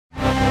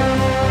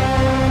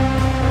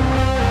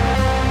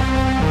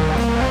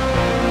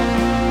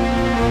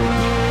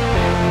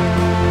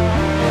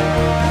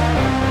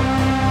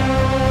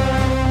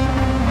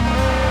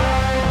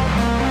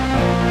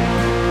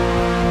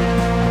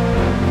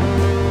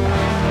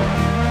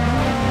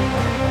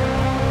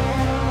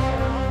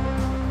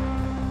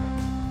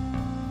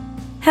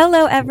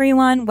Hello,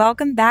 everyone.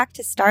 Welcome back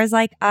to Stars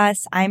Like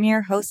Us. I'm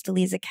your host,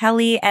 Aliza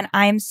Kelly, and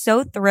I'm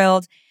so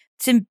thrilled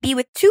to be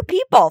with two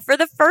people for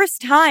the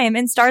first time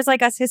in Stars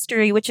Like Us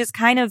history, which is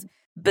kind of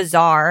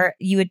bizarre.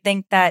 You would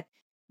think that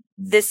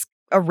this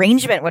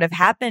arrangement would have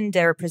happened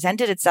or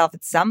presented itself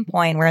at some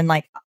point. We're in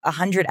like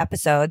 100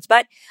 episodes,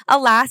 but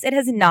alas, it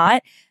has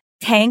not.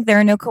 Tank, there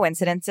are no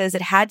coincidences.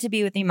 It had to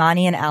be with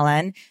Imani and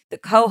Ellen, the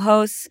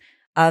co-hosts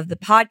of the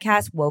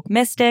podcast Woke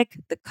Mystic,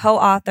 the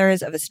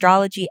co-authors of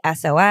Astrology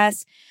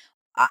SOS.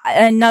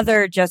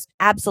 Another just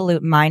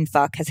absolute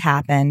mindfuck has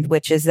happened,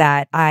 which is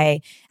that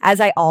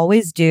as I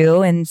always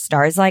do in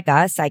Stars Like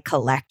Us, I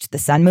collect the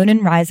sun, moon,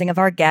 and rising of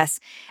our guests.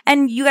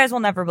 And you guys will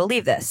never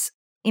believe this.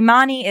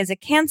 Imani is a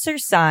Cancer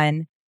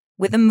sun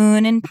with a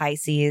moon in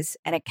Pisces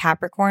and a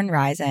Capricorn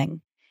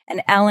rising.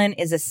 And Ellen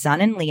is a sun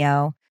in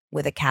Leo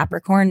with a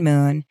Capricorn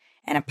moon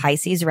and a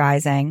Pisces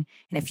rising.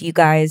 And if you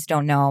guys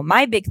don't know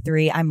my big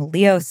three, I'm a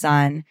Leo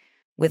sun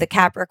with a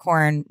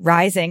Capricorn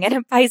rising and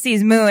a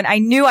Pisces moon. I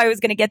knew I was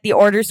going to get the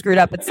order screwed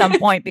up at some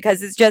point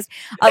because it's just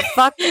a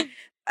fuck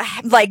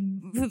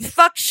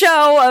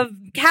show of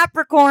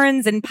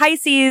Capricorns and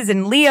Pisces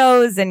and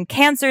Leos and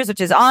Cancers,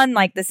 which is on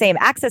like the same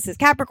axis as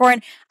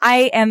Capricorn.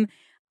 I'm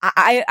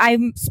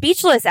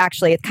speechless,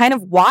 actually. It's kind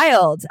of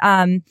wild.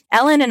 Ellen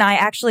and I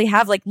actually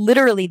have like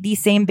literally the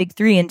same big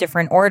three in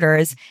different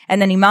orders.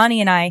 And then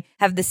Imani and I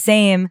have the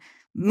same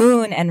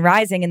moon and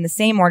rising in the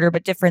same order,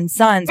 but different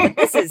suns. But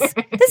this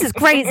is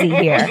crazy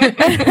here.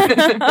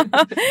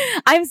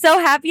 I'm so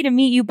happy to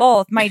meet you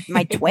both. My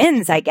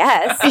twins, I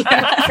guess.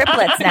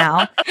 Triplets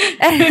now.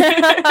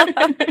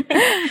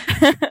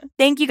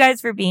 Thank you guys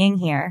for being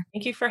here.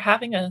 Thank you for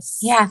having us.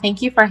 Yeah,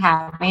 thank you for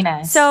having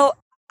us. So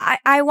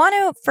I want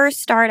to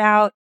first start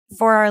out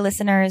for our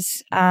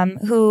listeners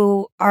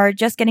who are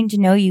just getting to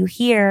know you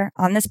here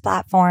on this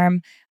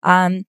platform.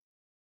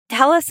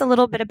 Tell us a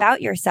little bit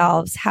about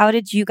yourselves. How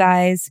did you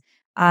guys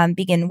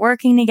begin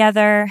working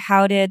together?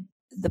 How did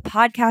the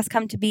podcast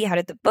come to be? How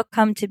did the book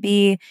come to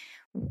be?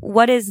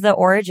 What is the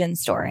origin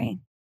story?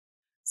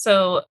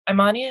 So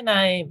Imani and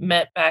I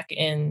met back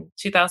in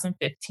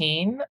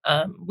 2015.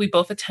 We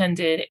both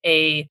attended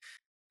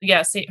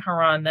Saint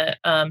Haran that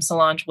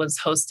Solange was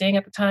hosting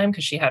at the time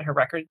because she had her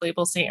record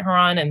label Saint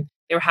Haran, and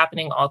they were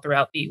happening all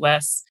throughout the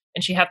US.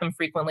 And she had them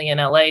frequently in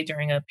LA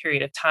during a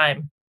period of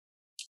time.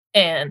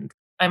 And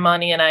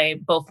Imani and I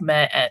both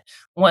met at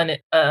one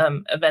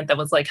event that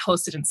was like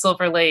hosted in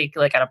Silver Lake,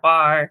 like at a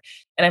bar.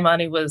 And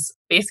Imani was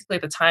basically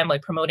at the time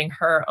like promoting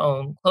her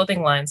own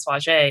clothing line,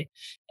 Soage.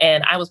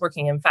 And I was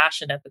working in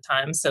fashion at the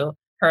time. So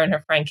her and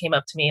her friend came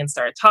up to me and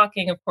started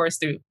talking, of course,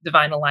 through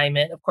divine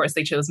alignment. Of course,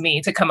 they chose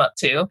me to come up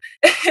to.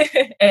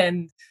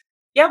 And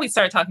yeah, we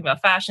started talking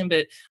about fashion,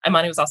 but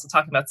Imani was also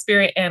talking about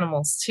spirit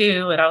animals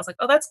too. And I was like,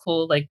 oh, that's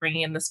cool. Like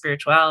bringing in the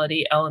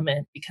spirituality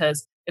element,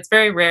 because it's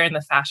very rare in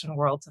the fashion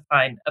world to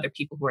find other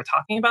people who are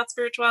talking about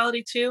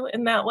spirituality too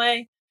in that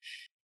way.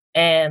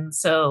 And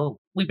so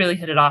we really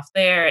hit it off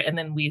there. And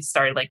then we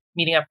started like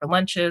meeting up for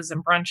lunches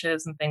and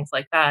brunches and things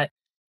like that.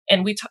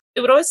 And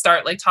it would always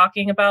start like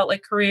talking about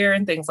like career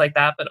and things like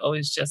that, but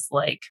always just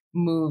like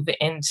move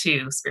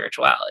into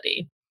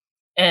spirituality.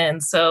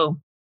 And so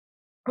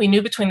we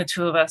knew between the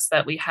two of us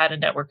that we had a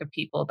network of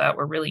people that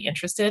were really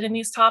interested in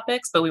these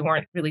topics, but we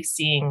weren't really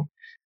seeing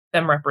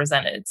them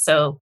represented.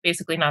 So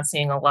basically not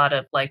seeing a lot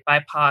of like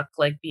BIPOC,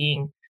 like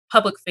being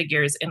public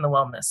figures in the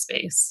wellness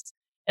space.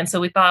 And so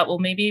we thought, well,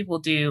 maybe we'll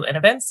do an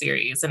event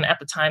series. And at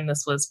the time,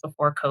 this was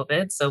before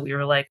COVID. So we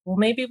were like, well,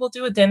 maybe we'll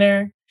do a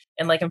dinner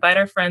and like invite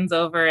our friends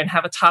over and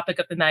have a topic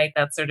of the night,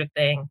 that sort of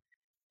thing.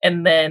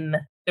 And then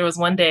there was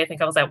one day, I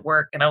think I was at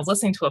work and I was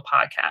listening to a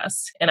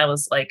podcast and I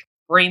was like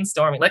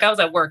brainstorming. Like I was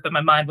at work, but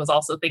my mind was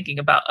also thinking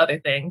about other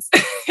things.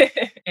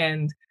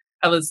 And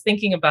I was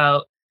thinking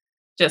about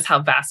just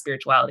how vast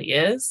spirituality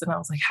is. And I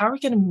was like, how are we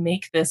going to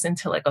make this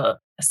into like a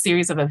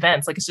series of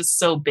events? Like, it's just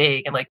so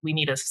big and like we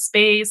need a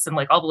space and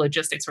like all the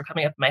logistics were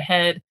coming up in my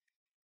head.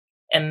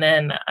 And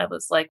then I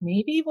was like,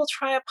 maybe we'll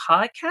try a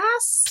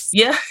podcast.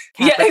 Yeah.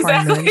 Capricorn Yeah,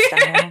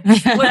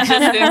 exactly.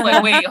 Logistics,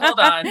 like, wait,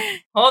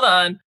 hold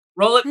on.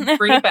 Roll it,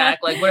 bring it back.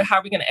 Like, how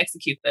are we going to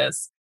execute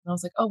this? And I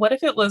was like, oh, what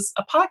if it was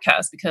a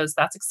podcast? Because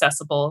that's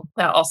accessible.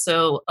 That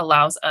also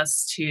allows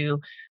us to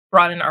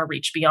broaden our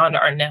reach beyond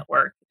our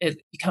network.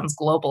 It becomes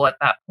global at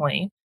that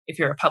point if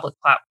you're a public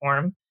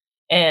platform.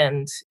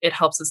 And it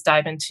helps us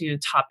dive into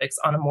topics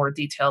on a more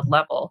detailed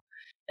level.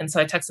 And so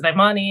I texted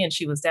Imani and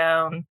she was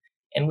down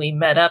and we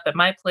met up at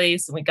my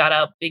place and we got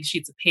out big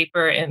sheets of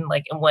paper and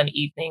like in one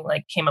evening,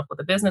 like came up with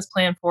a business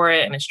plan for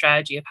it and a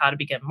strategy of how to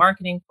begin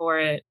marketing for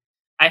it.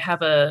 I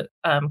have a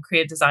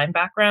creative design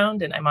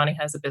background and Imani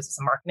has a business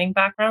and marketing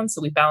background.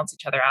 So we balance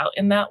each other out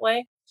in that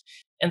way.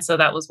 And so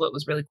that was what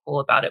was really cool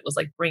about it, was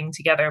like bringing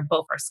together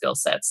both our skill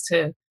sets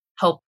to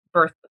help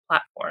birth the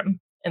platform.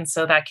 And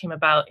so that came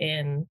about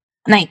in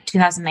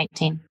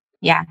 2019.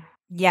 Yeah.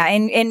 Yeah,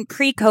 in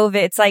pre-COVID,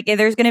 it's like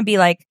there's going to be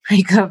like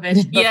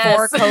pre-COVID,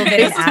 before COVID,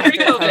 and after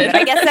COVID.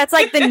 I guess that's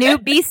like the new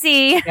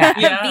BC,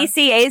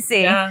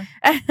 BCAC.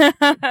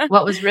 Yeah.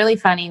 What was really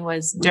funny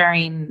was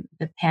during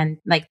the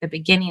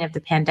beginning of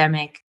the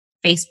pandemic,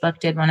 Facebook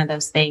did one of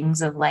those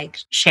things of like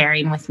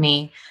sharing with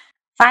me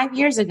 5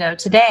 years ago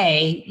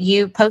today,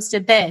 you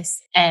posted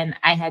this, and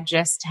I had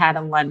just had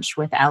a lunch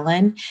with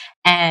Ellen,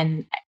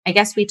 and I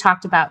guess we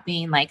talked about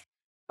being like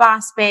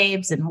boss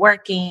babes and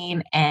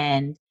working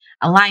and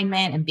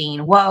alignment and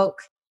being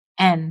woke.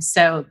 And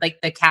so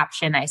like the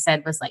caption I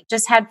said was like,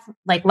 just had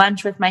like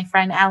lunch with my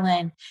friend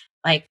Ellen,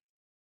 like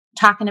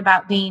talking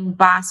about being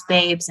boss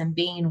babes and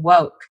being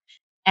woke,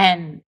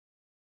 and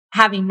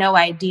having no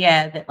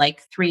idea that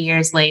like 3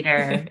 years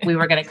later, we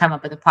were going to come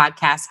up with a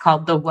podcast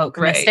called The Woke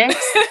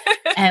Mystics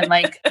and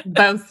like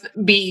both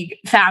be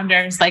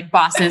founders, like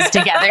bosses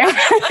together.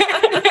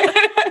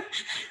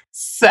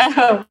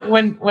 So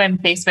when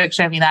Facebook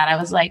showed me that, I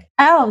was like,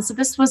 oh, so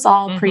this was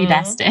all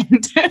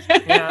predestined.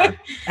 Yeah.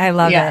 I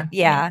love it.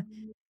 Yeah.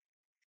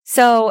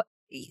 So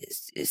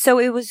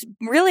it was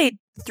really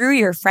through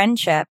your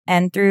friendship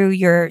and through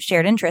your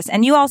shared interests.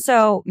 And you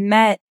also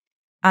met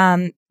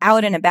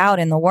out and about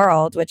in the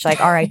world, which like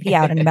RIP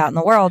out and about in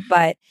the world.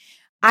 But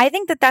I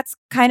think that that's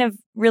kind of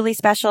really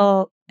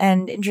special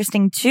and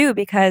interesting too,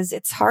 because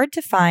it's hard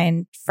to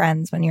find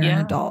friends when you're an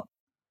adult.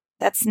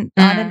 That's not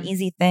an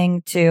easy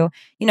thing to,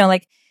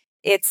 like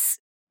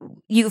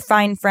you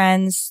find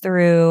friends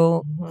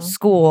through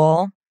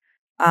school,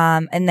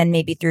 and then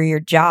maybe through your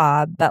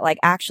job, but like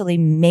actually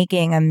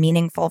making a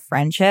meaningful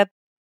friendship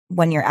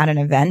when you're at an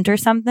event or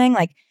something,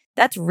 like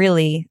that's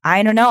really,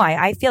 I don't know.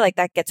 I feel like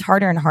that gets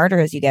harder and harder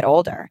as you get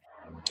older.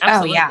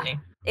 Absolutely. Oh, yeah.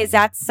 Is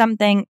that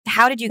something,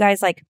 how did you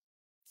guys like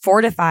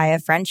fortify a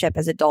friendship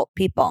as adult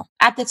people?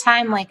 At the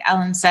time, like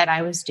Ellen said,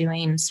 I was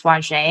doing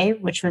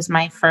Soirée, which was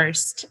my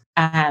first,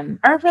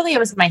 or really it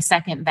was my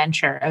second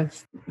venture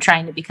of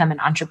trying to become an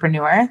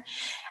entrepreneur.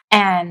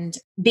 And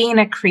being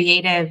a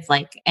creative,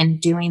 like, and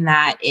doing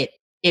that, it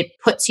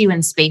puts you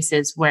in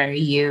spaces where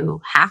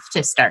you have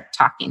to start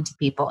talking to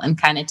people and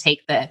kind of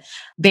take the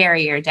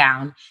barrier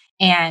down.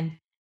 And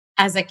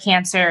as a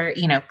Cancer,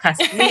 cuss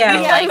Leo,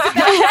 I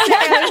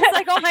was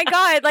like, oh my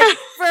God, like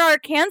for our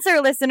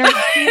Cancer listeners,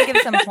 please give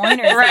some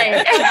pointers.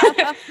 Right.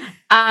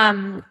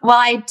 Well,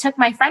 I took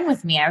my friend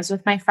with me. I was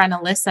with my friend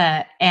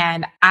Alyssa,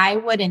 and I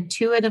would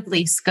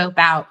intuitively scope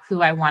out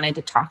who I wanted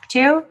to talk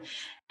to.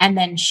 And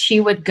then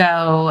she would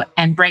go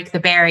and break the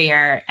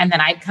barrier, and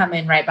then I'd come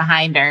in right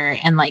behind her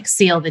and like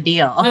seal the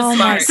deal. Oh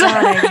my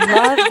God, I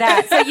love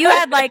that. So you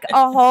had like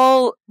a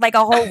whole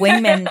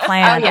wingman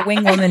plan, a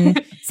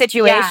wingwoman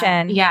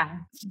situation. Yeah.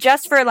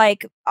 Just for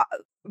like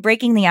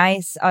breaking the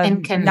ice,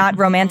 not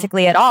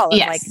romantically at all,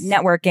 yes. Like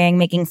networking,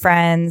 making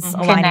friends,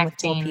 aligning with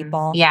cool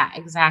people. Yeah,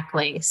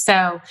 exactly.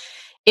 So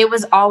it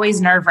was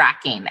always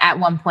nerve-wracking at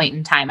one point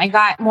in time. I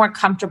got more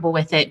comfortable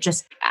with it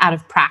just out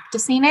of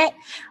practicing it,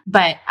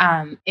 but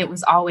it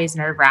was always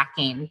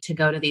nerve-wracking to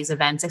go to these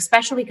events,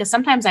 especially because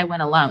sometimes I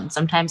went alone.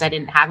 Sometimes I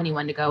didn't have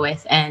anyone to go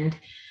with, and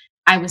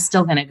I was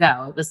still going to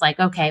go. It was like,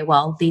 okay,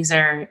 well, these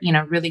are,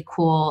 really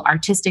cool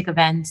artistic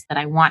events that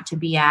I want to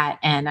be at,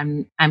 and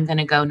I'm going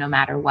to go no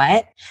matter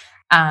what.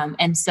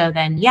 And so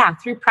then,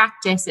 through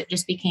practice, it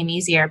just became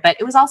easier, but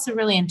it was also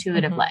really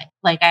intuitive.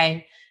 Like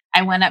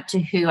I went up to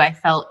who I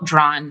felt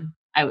drawn,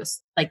 I was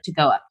like to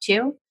go up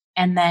to.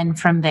 And then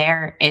from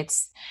there,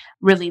 it's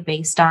really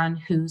based on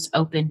who's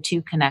open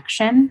to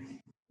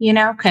connection,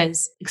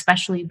 because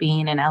especially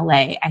being in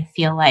LA, I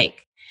feel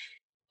like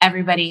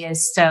everybody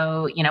is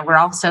so, we're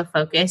all so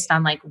focused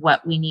on like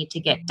what we need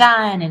to get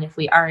done. And if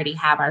we already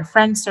have our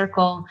friend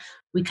circle,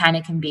 we kind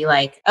of can be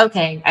like,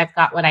 okay, I've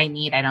got what I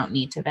need. I don't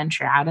need to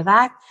venture out of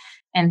that.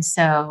 And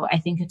so I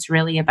think it's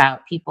really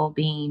about people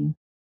being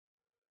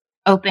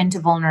open to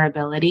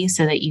vulnerability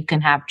so that you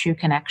can have true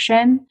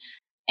connection.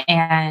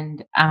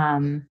 And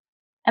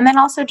then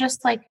also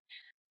just like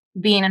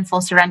being in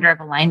full surrender of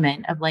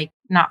alignment, of like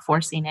not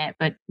forcing it,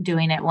 but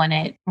doing it when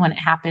it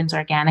happens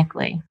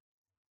organically.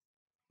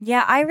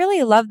 Yeah, I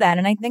really love that.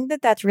 And I think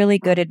that that's really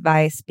good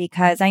advice,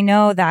 because I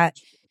know that,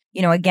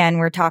 again,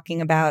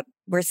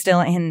 we're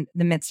still in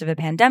the midst of a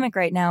pandemic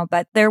right now,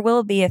 but there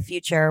will be a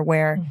future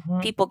where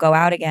people go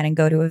out again and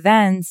go to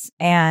events,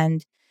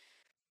 and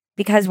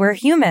because we're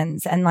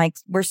humans and like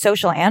we're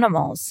social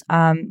animals,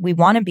 we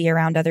want to be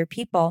around other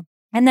people.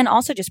 And then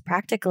also just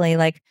practically,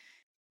 like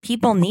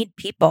people need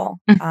people,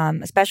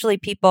 especially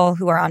people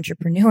who are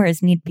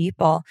entrepreneurs need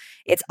people.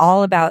 It's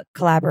all about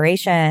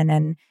collaboration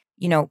and,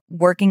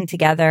 working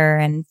together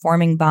and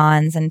forming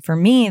bonds. And for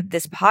me,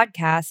 this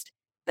podcast,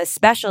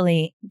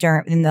 especially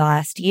in the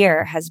last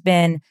year, has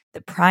been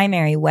the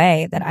primary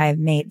way that I've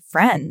made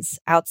friends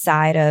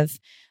outside of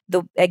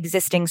the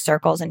existing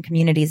circles and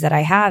communities that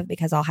I have,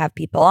 because I'll have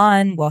people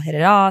on, we'll hit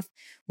it off,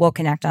 we'll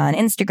connect on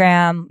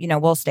Instagram,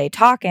 we'll stay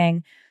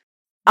talking.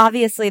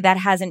 Obviously, that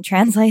hasn't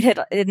translated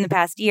in the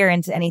past year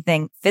into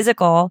anything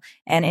physical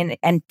and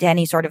to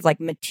any sort of like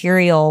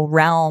material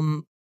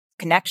realm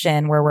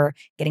connection where we're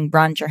getting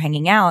brunch or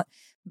hanging out.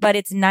 But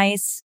it's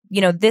nice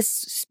this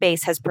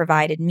space has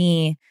provided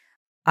me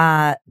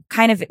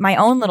kind of my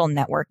own little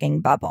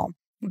networking bubble.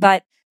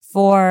 But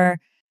for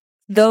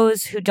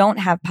those who don't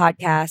have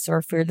podcasts,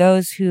 or for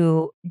those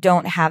who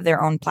don't have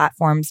their own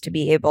platforms to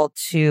be able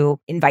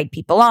to invite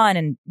people on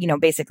and,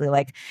 basically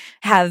like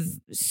have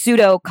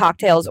pseudo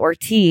cocktails or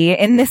tea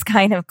in this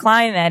kind of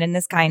climate, in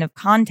this kind of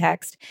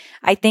context,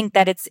 I think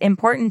that it's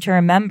important to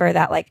remember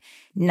that like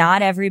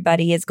not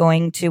everybody is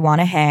going to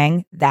want to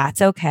hang. That's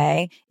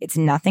okay. It's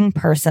nothing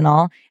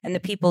personal. And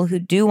the people who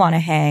do want to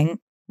hang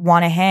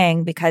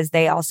because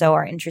they also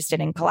are interested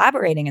in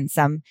collaborating in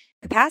some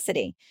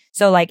capacity.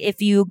 So like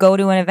if you go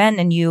to an event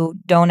and you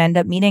don't end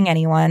up meeting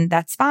anyone,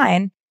 that's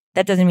fine.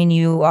 That doesn't mean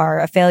you are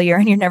a failure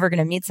and you're never going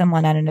to meet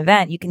someone at an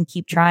event. You can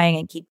keep trying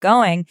and keep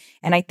going.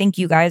 And I think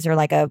you guys are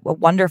like a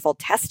wonderful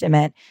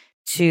testament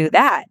to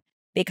that,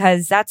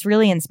 because that's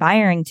really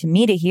inspiring to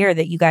me to hear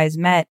that you guys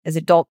met as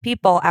adult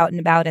people out and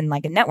about in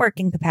like a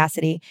networking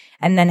capacity,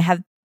 and then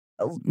have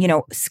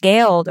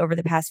scaled over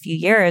the past few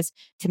years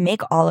to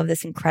make all of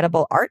this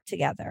incredible art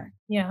together.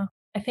 Yeah.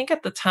 I think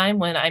at the time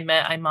when I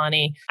met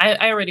Imani,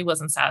 I already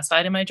wasn't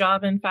satisfied in my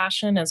job in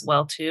fashion as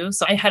well too.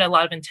 So I had a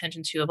lot of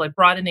intention too of like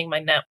broadening my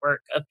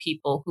network of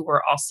people who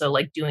were also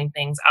like doing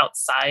things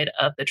outside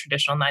of the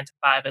traditional 9 to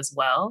 5 as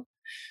well.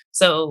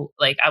 So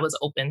like I was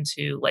open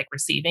to like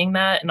receiving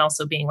that, and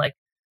also being like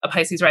a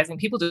Pisces rising,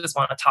 people just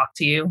want to talk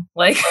to you.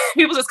 Like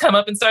people just come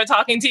up and start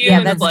talking to you. Yeah,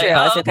 and that's it's like, true.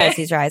 That's a okay.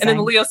 Pisces rising. And then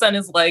the Leo sun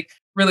is like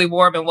really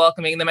warm and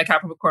welcoming. And then my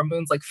Capricorn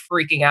moon's like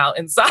freaking out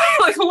inside.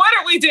 Like, what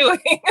are we doing?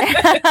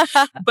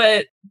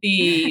 But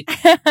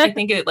I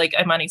think it, like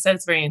Imani said,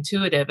 it's very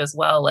intuitive as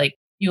well. Like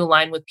you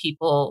align with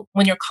people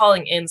when you're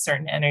calling in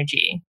certain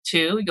energy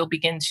too, you'll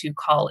begin to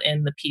call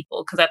in the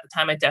people. Cause at the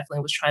time I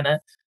definitely was trying to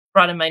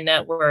broaden my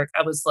network.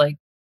 I was like,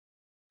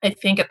 I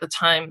think at the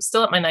time,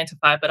 still at my 9 to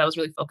 5, but I was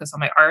really focused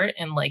on my art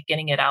and like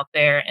getting it out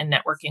there and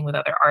networking with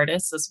other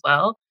artists as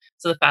well.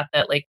 So the fact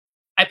that like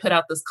I put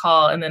out this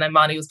call, and then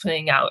Imani was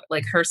putting out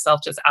like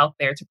herself just out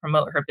there to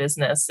promote her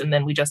business. And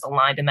then we just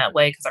aligned in that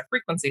way because our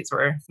frequencies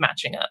were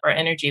matching up. Our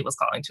energy was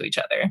calling to each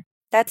other.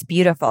 That's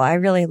beautiful. I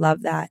really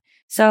love that.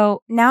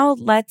 So now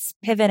let's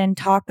pivot and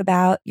talk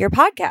about your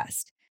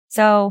podcast.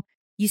 So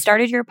you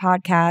started your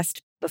podcast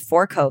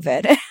before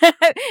COVID,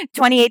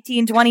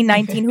 2018,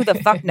 2019, who the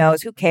fuck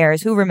knows? Who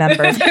cares? Who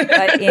remembers?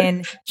 But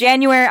in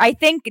January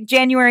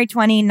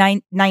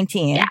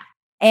 2019. Yeah.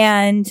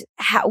 And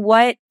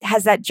what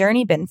has that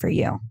journey been for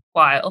you?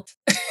 Wild.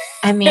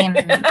 I mean,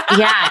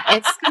 yeah,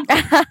 it's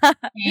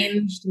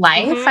changed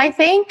life, I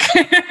think.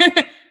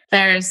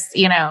 There's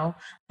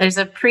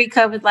a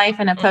pre-COVID life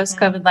and a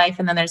post-COVID life.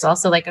 And then there's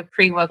also like a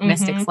pre-woke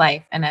mystics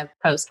life and a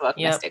post-woke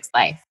mystics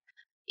life.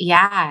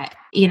 Yeah.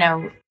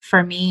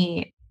 For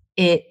me,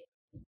 it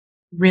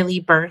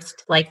really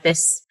birthed like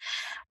this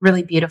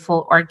really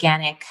beautiful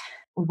organic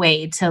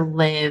way to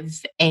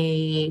live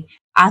a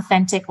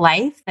authentic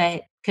life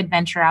that could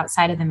venture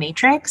outside of the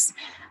matrix.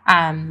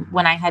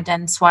 When I had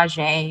done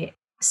Soirée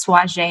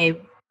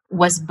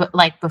was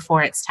like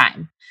before its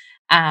time.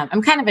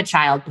 I'm kind of a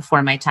child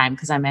before my time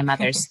because I'm my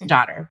mother's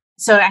daughter.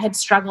 So I had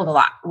struggled a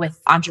lot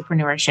with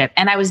entrepreneurship,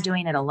 and I was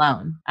doing it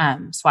alone,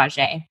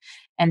 Soirée.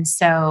 And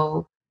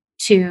so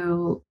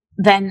to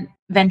then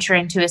venture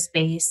into a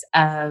space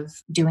of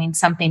doing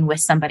something with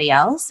somebody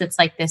else, it's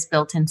like this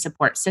built-in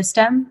support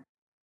system,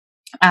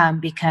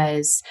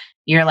 because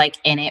you're like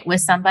in it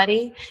with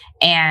somebody.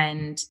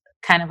 And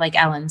kind of like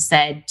Ellen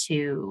said,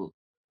 to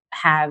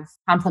have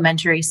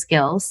complementary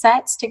skill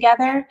sets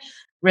together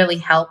really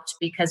helped,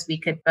 because we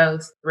could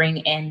both bring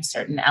in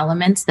certain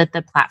elements that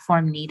the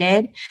platform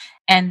needed.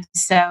 And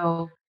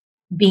so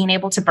being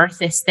able to birth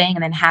this thing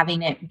and then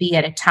having it be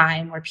at a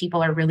time where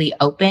people are really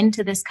open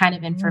to this kind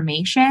of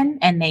information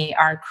and they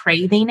are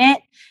craving it,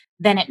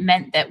 then it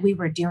meant that we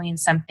were doing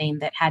something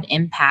that had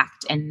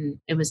impact and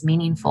it was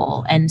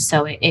meaningful. And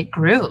so it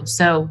grew.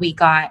 So we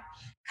got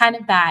kind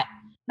of that,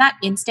 not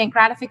instant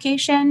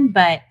gratification,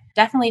 but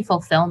definitely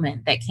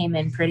fulfillment that came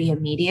in pretty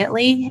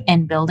immediately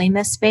in building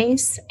this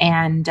space.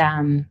 And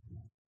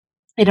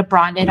it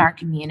broadened our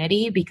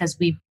community because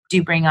we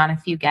do bring on a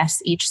few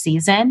guests each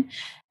season.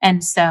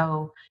 And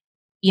so,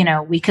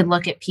 we could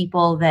look at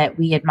people that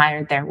we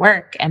admired their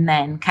work, and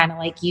then kind of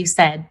like you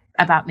said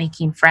about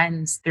making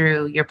friends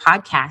through your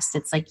podcast,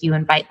 it's like you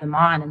invite them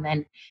on and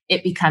then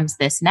it becomes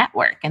this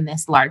network and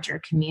this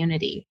larger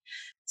community.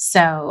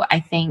 So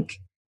I think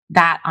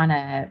that on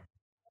a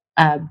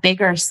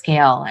bigger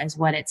scale is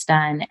what it's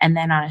done. And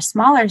then on a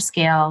smaller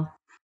scale,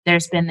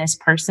 there's been this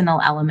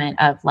personal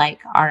element of like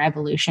our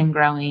evolution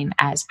growing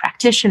as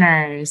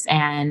practitioners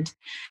and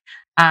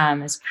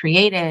as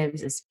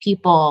creatives, as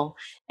people.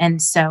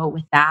 And so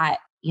with that,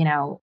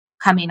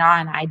 coming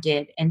on, I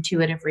did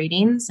intuitive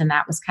readings, and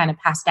that was kind of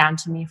passed down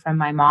to me from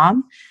my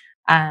mom.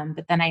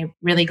 But then I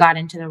really got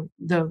into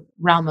the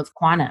realm of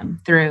quantum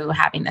through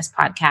having this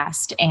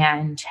podcast,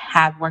 and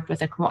have worked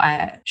with a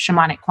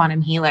shamanic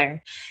quantum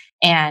healer,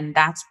 and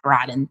that's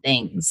broadened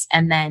things.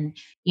 And then,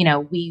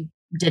 we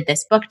did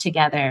this book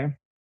together,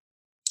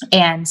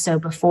 And so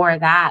before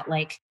that,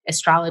 like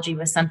astrology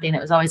was something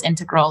that was always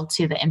integral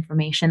to the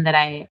information that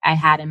I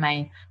had in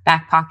my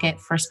back pocket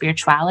for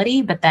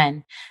spirituality. But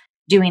then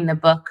doing the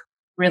book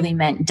really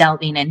meant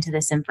delving into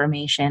this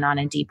information on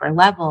a deeper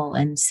level.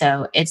 And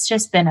so it's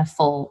just been a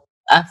full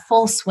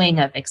swing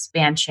of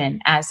expansion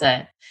as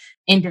a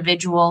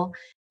individual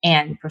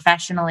and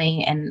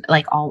professionally and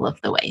like all of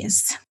the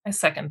ways. I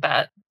second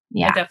that.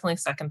 Yeah. I definitely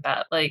second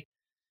that. Like,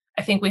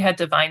 I think we had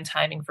divine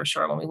timing for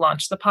sure when we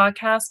launched the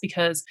podcast,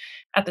 because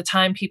at the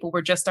time people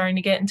were just starting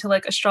to get into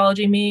like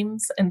astrology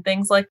memes and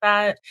things like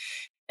that.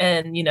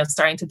 And,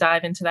 starting to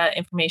dive into that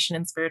information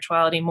and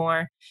spirituality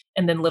more.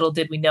 And then little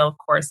did we know, of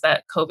course,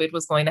 that COVID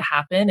was going to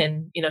happen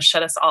and,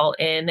 shut us all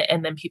in.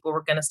 And then people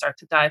were going to start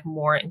to dive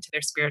more into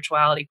their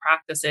spirituality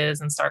practices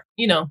and start,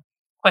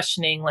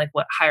 questioning like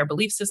what higher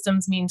belief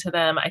systems mean to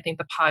them. I think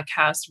the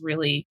podcast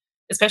really,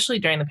 especially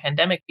during the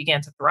pandemic,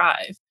 began to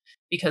thrive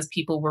because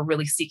people were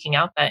really seeking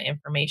out that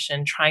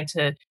information, trying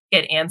to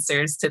get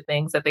answers to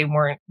things that they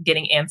weren't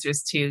getting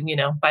answers to,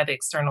 by the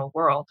external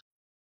world.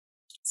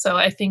 So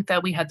I think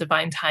that we had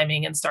divine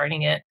timing in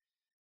starting it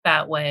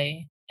that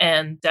way.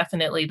 And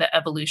definitely the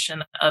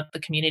evolution of the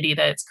community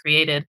that it's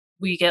created.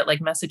 We get like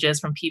messages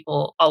from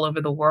people all over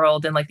the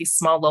world and like these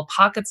small little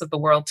pockets of the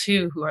world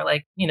too, who are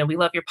like, we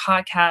love your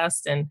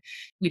podcast and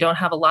we don't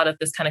have a lot of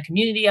this kind of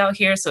community out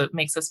here. So it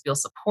makes us feel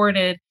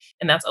supported.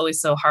 And that's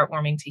always so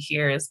heartwarming to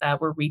hear, is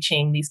that we're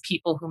reaching these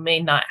people who may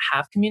not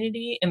have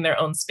community in their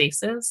own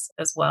spaces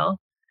as well.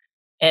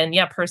 And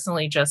yeah,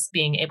 personally, just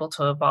being able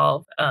to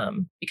evolve,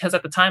 because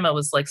at the time I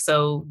was like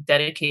so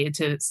dedicated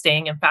to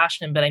staying in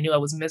fashion, but I knew I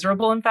was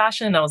miserable in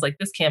fashion. I was like,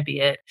 this can't be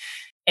it.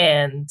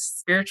 And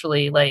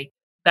spiritually, like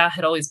that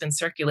had always been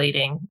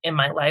circulating in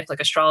my life. Like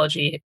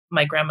astrology,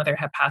 my grandmother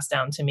had passed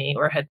down to me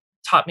or had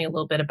taught me a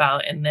little bit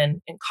about. And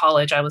then in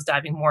college, I was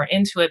diving more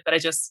into it, but I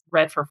just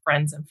read for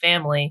friends and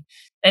family.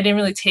 I didn't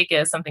really take it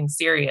as something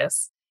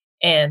serious.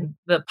 And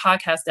the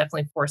podcast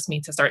definitely forced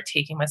me to start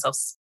taking myself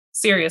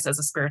serious as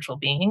a spiritual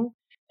being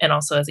and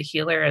also as a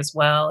healer as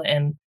well.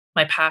 And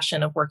my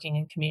passion of working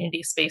in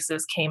community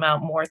spaces came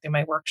out more through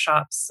my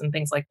workshops and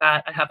things like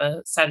that. I have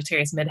a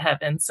Sagittarius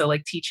midheaven, so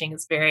like teaching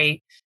is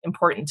very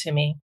important to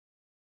me.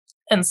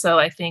 And so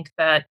I think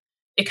that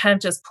it kind of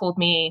just put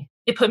me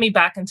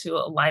back into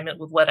alignment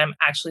with what I'm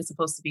actually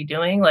supposed to be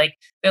doing. Like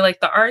they're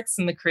like the arts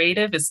and the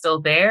creative is still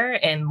there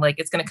and like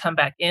it's going to come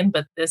back in,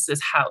 but this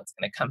is how it's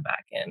going to come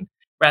back in,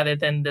 rather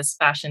than this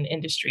fashion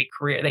industry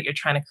career that you're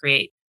trying to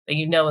create that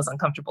is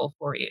uncomfortable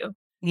for you.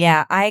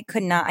 Yeah, I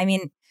could not. I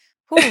mean,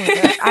 before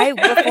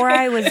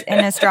I was in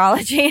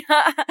astrology,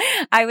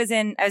 I was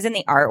in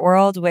the art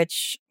world,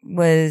 which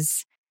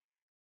was,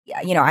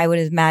 I would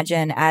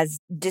imagine as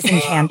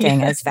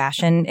disenchanting as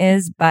fashion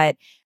is, but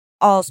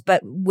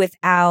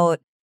without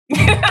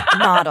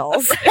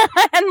models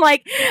and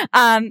like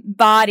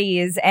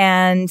bodies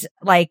and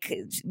like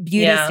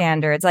beauty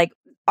standards. Like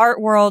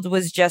art world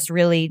was just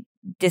really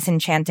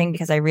disenchanting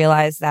because I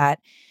realized that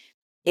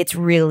it's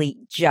really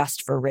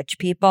just for rich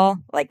people.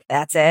 Like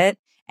that's it.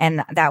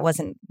 And that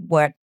wasn't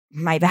what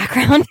my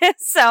background is.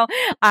 So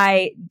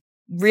I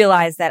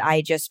realized that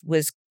I just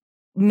was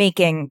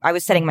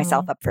setting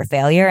myself up for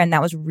failure. And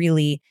that was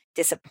really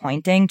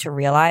disappointing to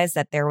realize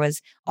that there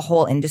was a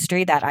whole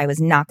industry that I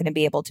was not going to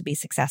be able to be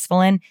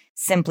successful in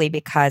simply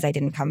because I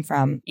didn't come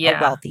from a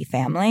wealthy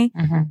family.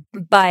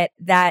 Mm-hmm. But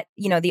that,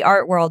 the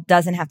art world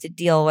doesn't have to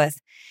deal with,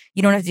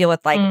 you don't have to deal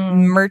with like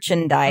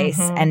merchandise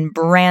and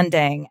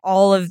branding,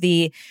 all of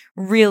the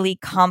really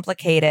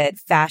complicated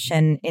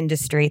fashion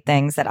industry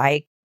things that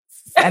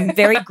I'm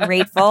very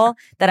grateful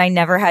that I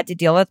never had to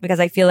deal with, because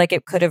I feel like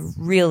it could have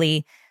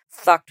really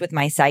fucked with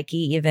my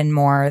psyche even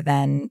more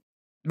than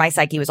my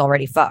psyche was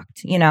already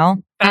fucked,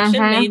 Fashion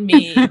made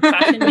me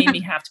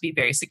have to be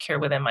very secure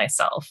within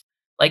myself.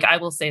 Like I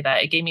will say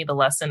that it gave me the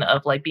lesson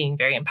of like being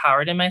very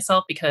empowered in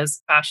myself,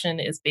 because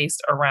fashion is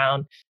based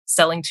around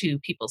selling to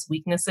people's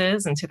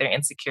weaknesses and to their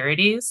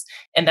insecurities.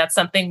 And that's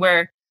something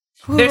where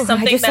there's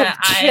something that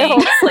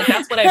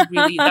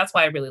that's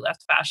why I really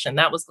left fashion.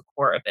 That was the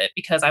core of it,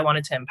 because I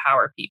wanted to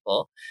empower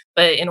people.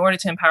 But in order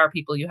to empower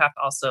people, you have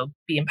to also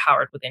be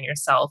empowered within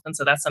yourself. And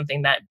so that's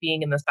something that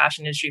being in this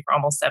fashion industry for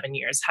almost 7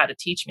 years had to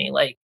teach me.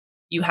 Like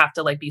you have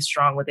to like be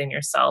strong within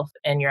yourself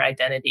and your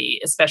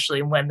identity,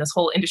 especially when this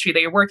whole industry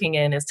that you're working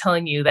in is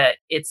telling you that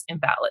it's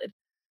invalid.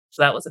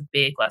 So that was a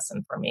big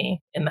lesson for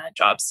me in that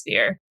job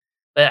sphere.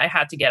 But I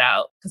had to get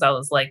out because I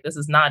was like, this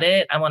is not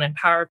it. I want to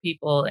empower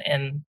people,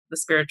 and the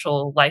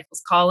spiritual life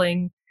was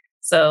calling.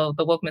 So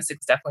the Woke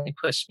Mystics definitely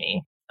pushed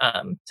me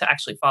to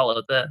actually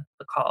follow the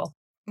call.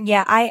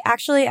 Yeah,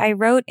 I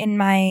wrote in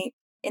my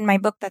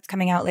book that's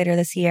coming out later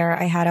this year,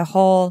 I had a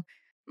whole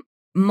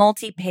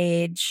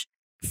multi-page,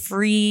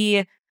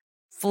 free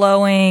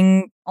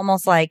flowing,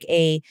 almost like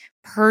a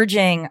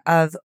purging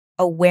of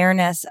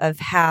awareness of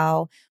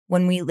how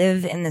when we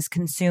live in this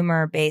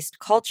consumer-based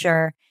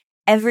culture,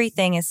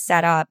 everything is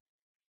set up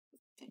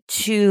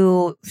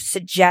to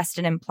suggest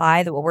and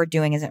imply that what we're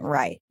doing isn't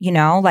right.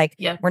 Like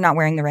Yeah. we're not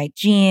wearing the right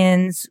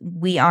jeans.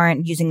 We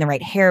aren't using the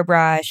right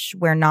hairbrush.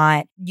 We're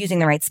not using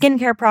the right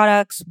skincare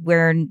products.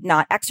 We're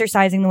not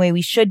exercising the way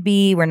we should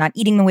be. We're not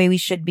eating the way we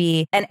should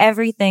be. And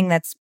everything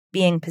that's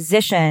being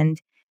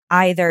positioned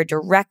either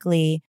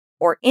directly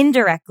or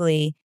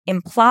indirectly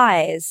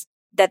implies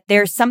that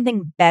there's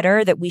something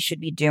better that we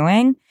should be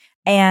doing.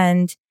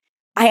 And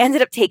I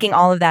ended up taking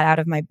all of that out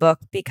of my book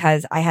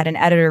because I had an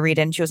editor read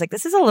it and she was like,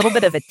 this is a little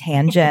bit of a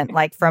tangent,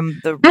 like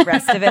from the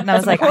rest of it. And I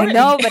was like, I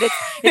know, but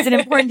it's an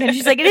important tangent.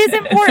 She's like,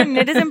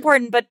 it is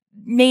important, but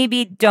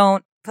maybe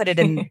don't put it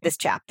in this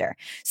chapter.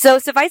 So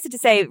suffice it to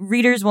say,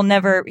 readers will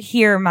never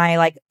hear my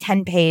like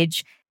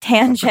 10-page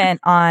tangent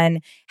on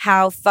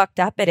how fucked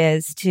up it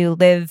is to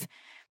live,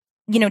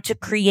 to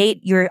create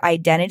your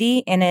identity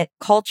in a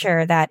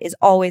culture that is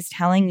always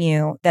telling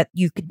you that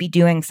you could be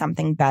doing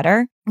something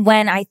better.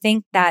 When I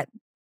think that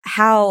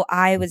how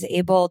I was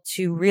able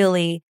to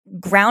really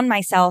ground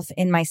myself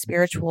in my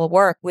spiritual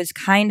work was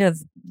kind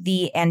of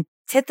the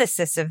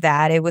antithesis of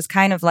that. It was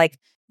kind of like,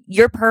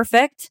 you're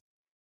perfect,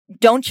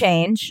 don't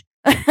change.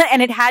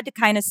 And it had to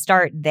kind of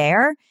start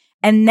there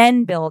and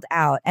then build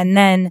out and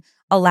then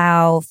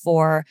allow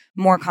for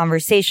more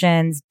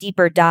conversations,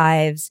 deeper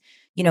dives,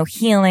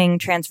 healing,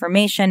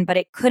 transformation. But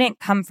it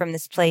couldn't come from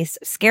this place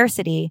of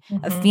scarcity,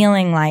 of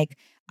feeling like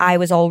I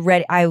was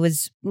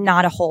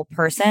not a whole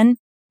person.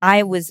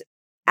 I was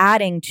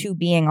adding to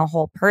being a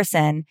whole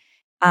person,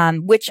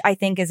 which I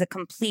think is a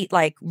complete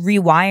like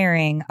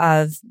rewiring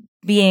of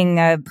being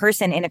a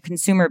person in a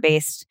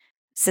consumer-based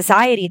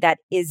society that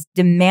is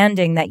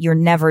demanding that you're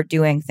never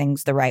doing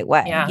things the right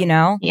way,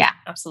 Yeah,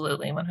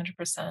 absolutely.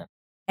 100%.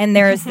 And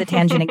there's the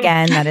tangent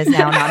again that is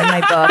now not in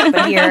my book,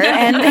 but here.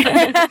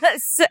 And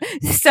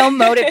so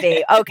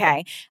motivate.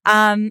 Okay.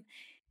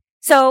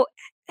 So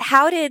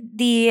how did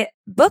the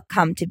book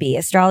come to be,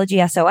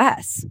 Astrology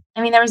SOS?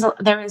 I mean,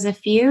 there was a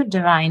few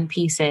divine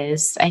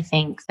pieces, I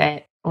think,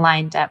 that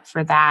lined up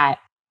for that.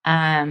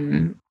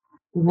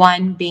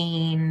 One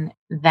being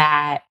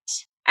that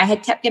I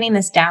had kept getting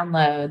this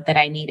download that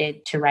I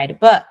needed to write a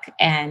book.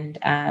 And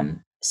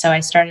so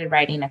I started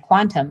writing a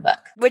quantum book.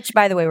 Which,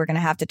 by the way, we're going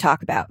to have to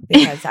talk about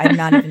because I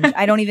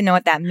don't even know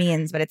what that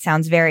means, but it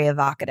sounds very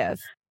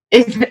evocative.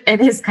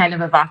 It is kind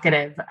of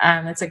evocative.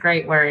 It's a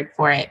great word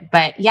for it.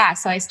 But yeah,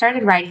 so I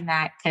started writing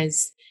that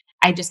because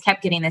I just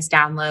kept getting this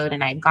download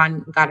and I'd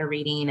got a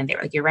reading and they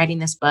were like, you're writing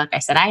this book. I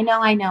said, I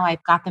know.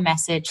 I've got the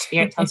message.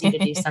 Spirit tells you to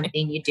do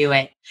something, you do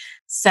it.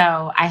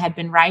 So I had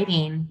been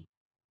writing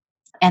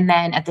and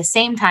then at the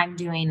same time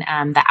doing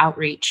the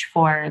outreach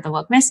for the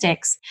Woke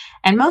Mystics.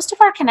 And most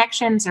of our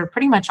connections, or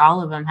pretty much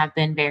all of them, have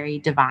been very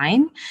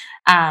divine.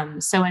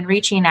 So in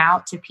reaching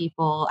out to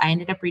people, I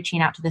ended up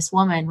reaching out to this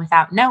woman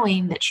without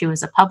knowing that she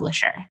was a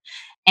publisher.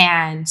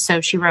 And so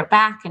she wrote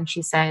back and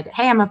she said,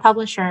 hey, I'm a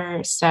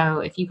publisher. So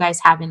if you guys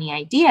have any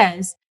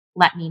ideas,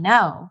 let me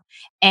know.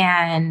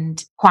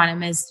 And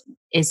quantum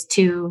is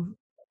too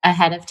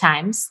ahead of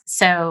times.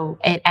 So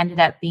it ended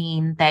up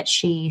being that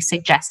she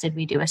suggested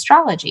we do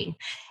astrology.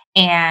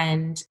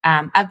 And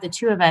of the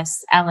two of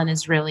us, Ellen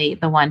is really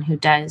the one who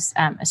does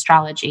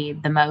astrology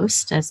the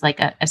most as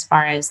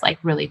far as like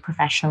really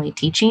professionally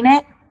teaching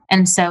it.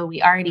 And so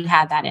we already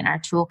had that in our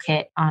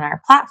toolkit on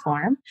our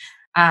platform.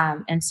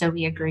 And so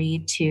we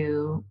agreed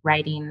to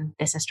writing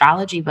this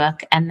astrology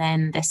book. And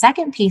then the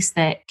second piece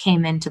that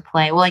came into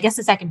play, well, I guess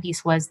the second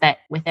piece was that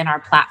within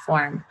our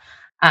platform,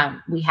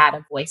 we had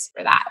a voice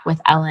for that with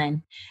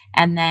Ellen.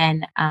 And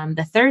then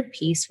the third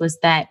piece was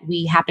that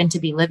we happened to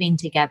be living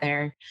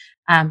together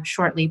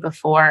shortly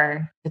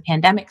before the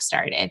pandemic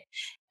started.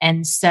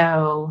 And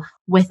so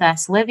with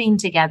us living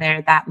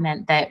together, that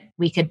meant that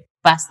we could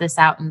bust this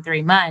out in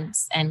 3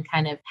 months and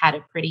kind of had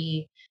a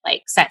pretty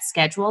like set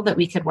schedule that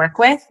we could work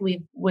with.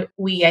 We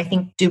I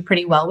think do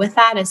pretty well with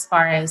that as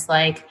far as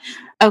like,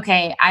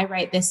 okay, I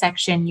write this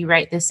section, you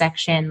write this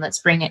section, let's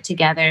bring it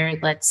together,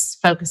 let's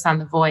focus on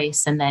the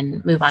voice and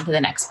then move on to the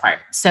next part.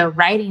 So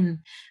writing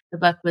the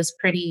book was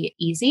pretty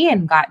easy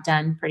and got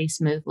done pretty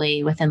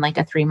smoothly within like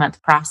a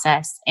 3-month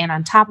process. And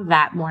on top of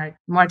that,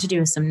 more to do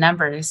with some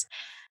numbers.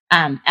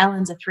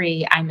 Ellen's a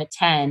 3, I'm a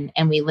 10,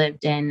 and we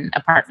lived in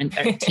apartment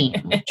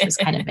 13, which was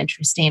kind of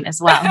interesting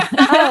as well.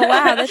 Oh,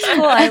 wow. That's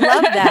cool. I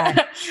love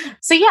that.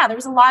 So yeah, there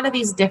was a lot of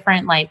these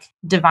different like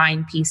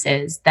divine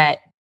pieces that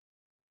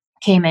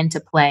came into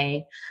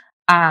play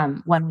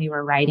when we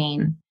were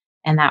writing.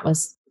 And that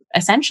was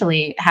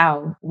essentially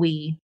how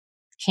we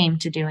came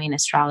to doing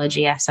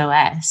Astrology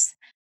SOS.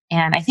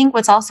 And I think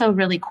what's also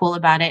really cool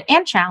about it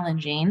and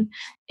challenging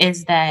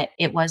is that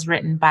it was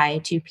written by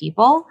 2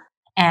 people.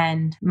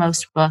 And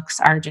most books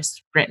are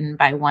just written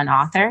by one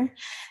author.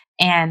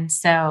 And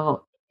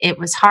so it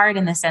was hard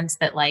in the sense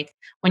that like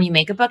when you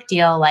make a book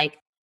deal, like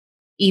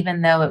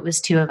even though it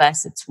was 2 of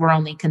us, we're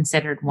only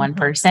considered one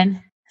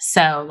person.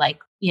 So like,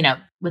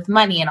 with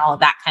money and all of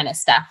that kind of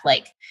stuff,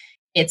 like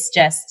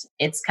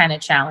it's kind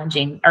of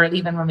challenging. Or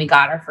even when we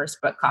got our first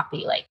book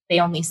copy, like they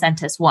only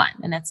sent us one,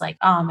 and it's like,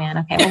 oh man,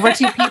 okay, well, we're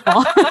two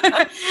people.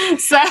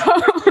 So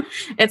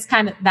it's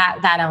kind of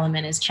that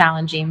element is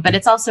challenging, but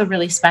it's also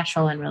really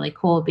special and really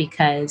cool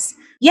because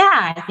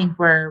I think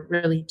we're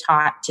really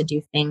taught to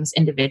do things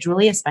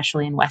individually,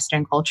 especially in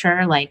Western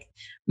culture, like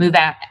move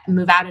out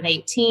at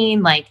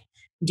 18, like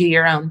do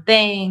your own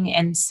thing.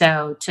 And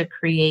so to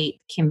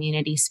create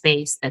community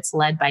space that's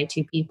led by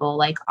two people,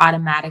 like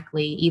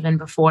automatically, even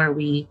before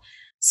we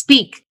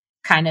speak,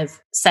 kind of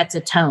sets a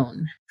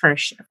tone for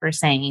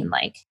saying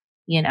like,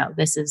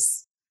 this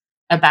is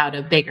about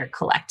a bigger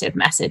collective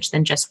message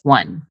than just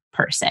one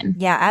person.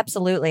 Yeah,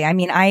 absolutely. I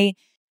mean, I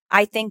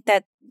think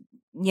that,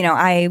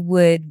 I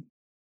would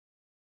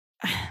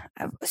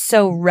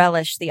so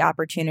relish the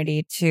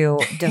opportunity to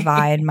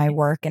divide my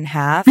work in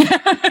half.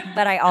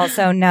 But I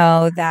also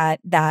know that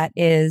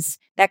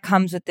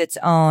comes with its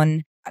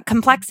own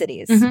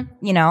complexities.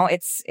 Mm-hmm.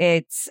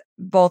 It's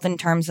both in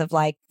terms of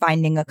like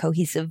finding a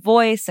cohesive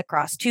voice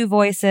across two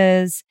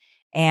voices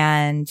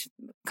and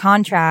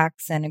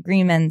contracts and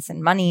agreements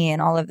and money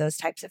and all of those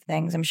types of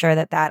things. I'm sure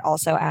that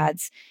also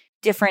adds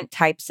different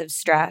types of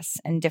stress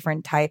and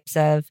different types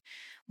of,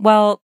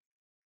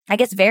 I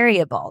guess,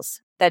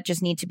 variables that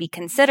just need to be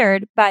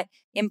considered, but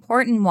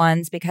important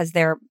ones because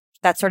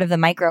that's sort of the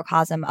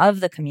microcosm of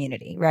the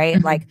community, right?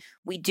 Mm-hmm. Like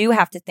we do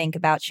have to think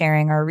about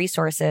sharing our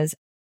resources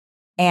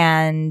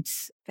and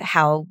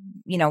how,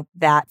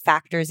 that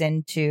factors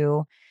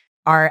into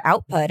our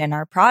output and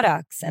our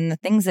products and the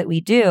things that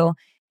we do.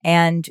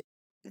 And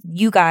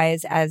you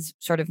guys as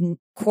sort of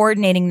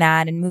coordinating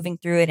that and moving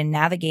through it and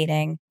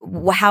navigating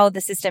how the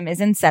system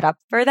isn't set up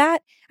for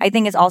that, I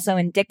think is also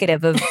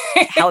indicative of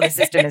how the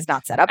system is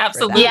not set up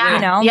Absolutely. for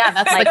that. Yeah,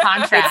 that's like, the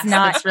contrast.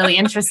 It's really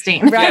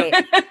interesting. Right.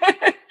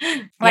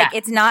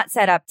 It's not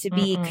set up to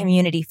be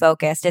community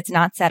focused. It's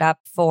not set up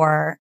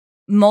for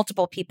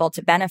multiple people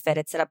to benefit.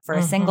 It's set up for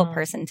a single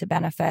person to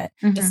benefit.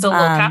 It's still a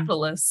little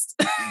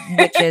capitalist.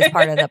 Which is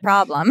part of the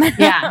problem.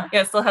 Yeah,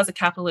 it still has a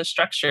capitalist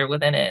structure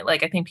within it.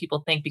 Like I think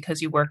people think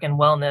because you work in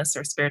wellness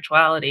or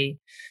spirituality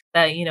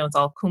that, it's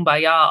all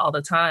kumbaya all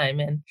the time.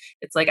 And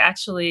it's like,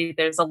 actually,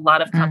 there's a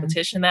lot of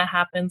competition that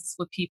happens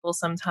with people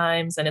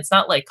sometimes. And it's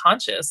not like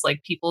conscious,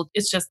 like people,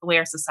 it's just the way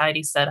our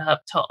society's set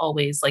up to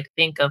always like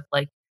think of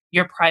like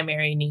your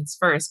primary needs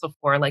first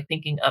before like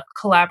thinking of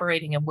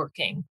collaborating and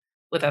working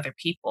with other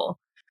people.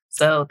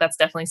 So that's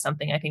definitely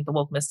something I think the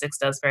Woke Mystics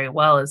does very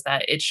well, is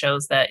that it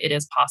shows that it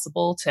is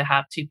possible to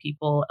have two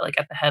people like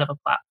at the head of a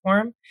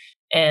platform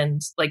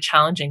and like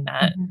challenging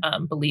that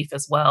belief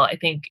as well. I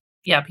think,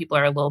 people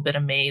are a little bit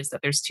amazed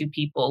that there's two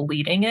people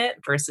leading it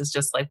versus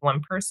just like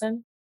one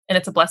person. And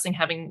it's a blessing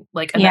having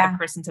like another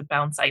person to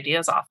bounce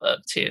ideas off of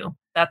too.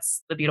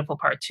 That's the beautiful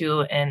part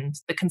too. And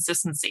the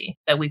consistency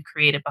that we've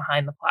created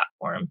behind the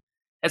platform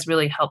has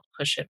really helped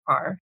push it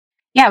far.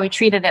 Yeah, we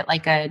treated it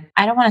like I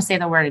don't want to say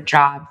the word a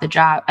job.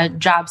 A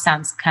job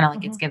sounds kind of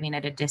like it's giving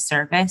it a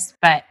disservice,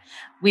 but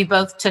we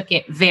both took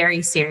it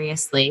very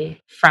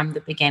seriously from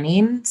the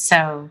beginning.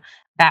 So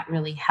that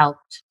really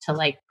helped to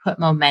like put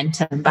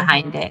momentum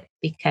behind it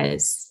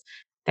because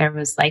there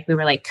was like, we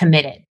were like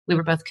committed. We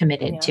were both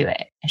committed to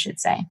it, I should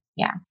say.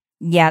 Yeah.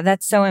 Yeah,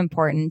 that's so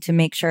important to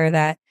make sure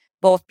that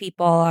both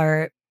people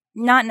are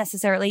not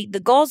necessarily, the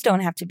goals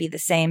don't have to be the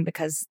same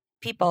because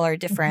people are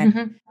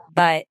different,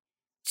 but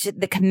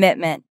the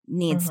commitment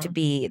needs to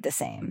be the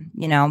same.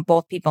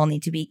 Both people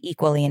need to be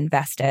equally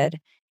invested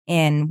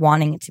in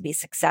wanting it to be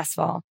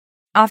successful.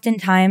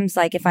 Oftentimes,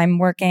 like if I'm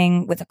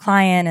working with a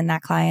client and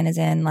that client is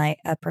in like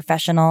a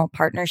professional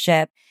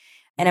partnership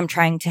and I'm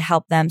trying to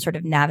help them sort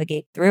of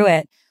navigate through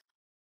it,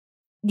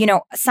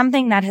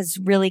 something that has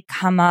really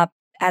come up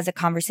as a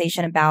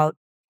conversation about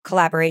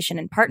collaboration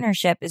and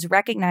partnership is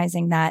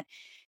recognizing that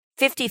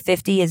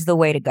 50-50 is the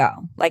way to go.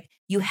 Like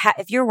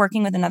if you're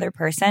working with another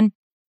person,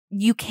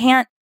 you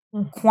can't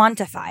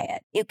quantify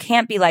it. You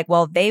can't be like,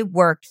 well, they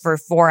worked for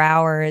 4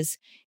 hours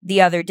the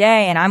other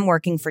day and I'm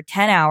working for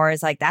 10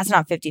 hours. Like that's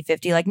not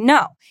 50-50. Like,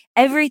 no,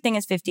 everything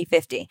is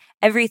 50-50.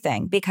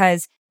 Everything,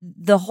 because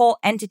the whole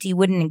entity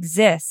wouldn't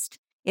exist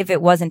if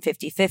it wasn't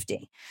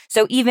 50-50.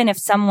 So even if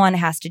someone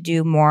has to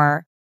do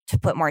more, to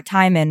put more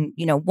time in,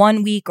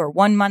 1 week or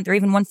 1 month or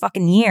even 1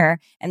 fucking year,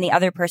 and the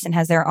other person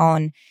has their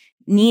own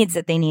needs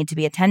that they need to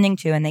be attending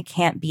to and they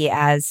can't be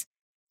as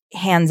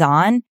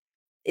hands-on,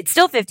 it's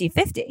still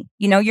 50-50.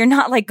 You're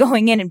not like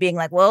going in and being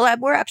like, well,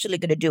 we're actually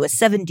going to do a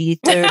 70-30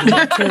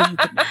 until you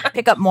can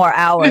pick up more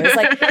hours.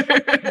 Like,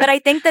 but I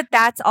think that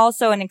that's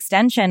also an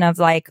extension of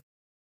like,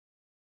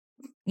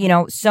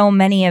 so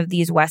many of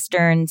these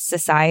Western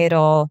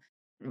societal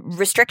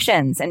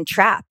restrictions and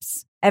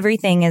traps.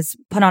 Everything is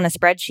put on a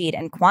spreadsheet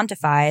and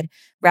quantified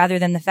rather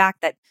than the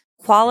fact that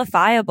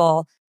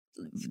qualifiable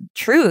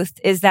truth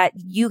is that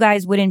you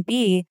guys wouldn't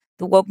be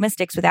the Woke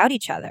Mystics without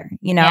each other,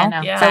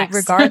 So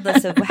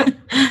regardless of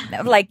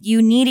like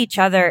you need each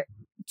other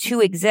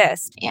to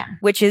exist,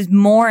 which is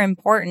more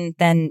important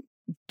than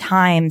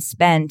time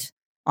spent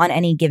on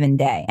any given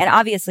day. And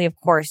obviously, of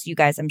course, you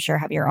guys, I'm sure,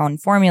 have your own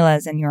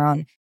formulas and your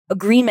own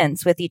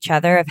agreements with each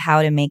other of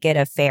how to make it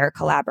a fair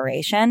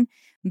collaboration.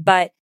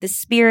 But the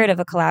spirit of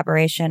a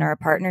collaboration or a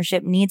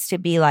partnership needs to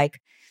be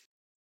like,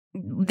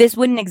 this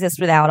wouldn't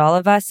exist without all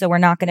of us. So we're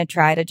not going to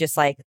try to just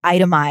like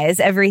itemize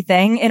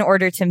everything in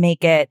order to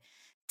make it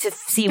to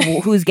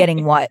see who's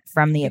getting what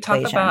from the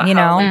equation, talk about you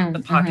know? how the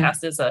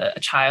podcast is a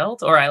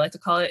child, or I like to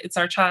call it, it's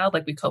our child,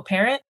 like we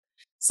co-parent.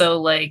 So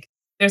like,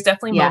 there's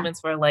definitely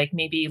moments where like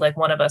maybe like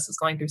one of us is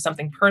going through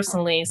something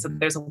personally. So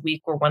there's a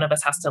week where one of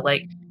us has to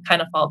like kind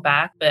of fall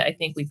back. But I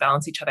think we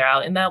balance each other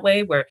out in that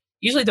way, where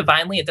usually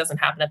divinely it doesn't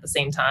happen at the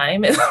same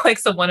time. It's like,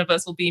 so one of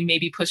us will be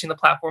maybe pushing the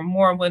platform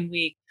more one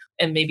week,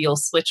 and maybe you'll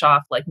switch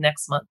off like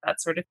next month,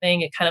 that sort of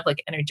thing. It kind of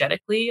like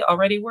energetically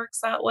already works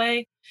that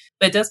way.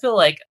 But it does feel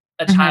like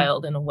a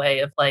child in a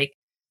way of like,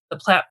 the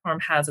platform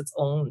has its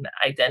own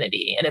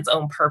identity and its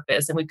own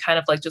purpose. And we've kind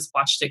of like just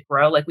watched it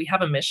grow. Like we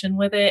have a mission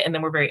with it, and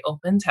then we're very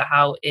open to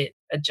how it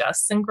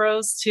adjusts and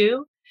grows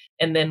too.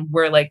 And then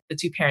we're like the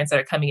two parents that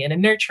are coming in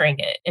and nurturing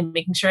it and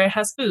making sure it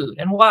has food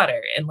and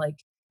water and like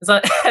is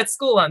at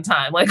school on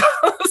time, like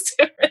all those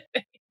different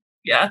things.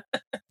 Yeah.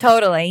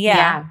 Totally.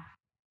 Yeah.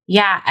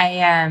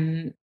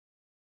 I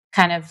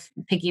kind of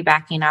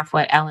piggybacking off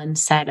what Ellen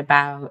said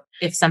about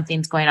if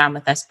something's going on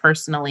with us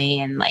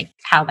personally and like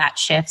how that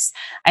shifts.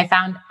 I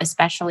found,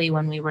 especially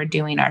when we were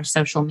doing our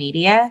social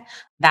media,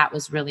 that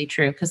was really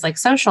true. Cause like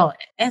social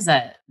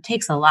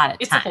takes a lot of time.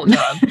 It's a whole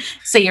job.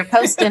 So you're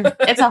posting,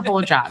 it's a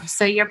whole job.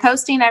 So you're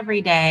posting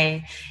every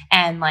day,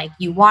 and like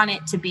you want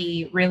it to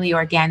be really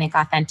organic,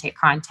 authentic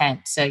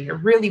content. So you're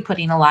really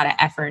putting a lot of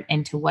effort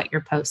into what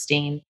you're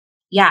posting.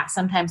 Yeah,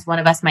 sometimes one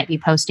of us might be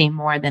posting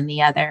more than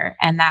the other.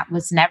 And that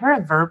was never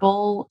a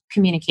verbal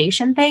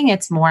communication thing.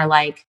 It's more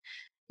like,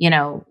 you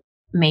know,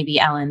 maybe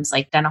Ellen's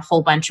like done a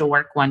whole bunch of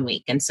work one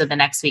week. And so the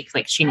next week,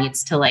 like she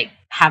needs to like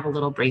have a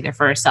little breather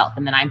for herself.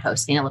 And then I'm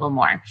posting a little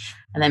more.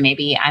 And then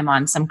maybe I'm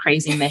on some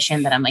crazy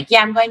mission that I'm like,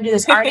 yeah, I'm going to do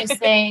this artist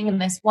thing in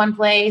this one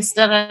place.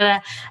 Da, da, da.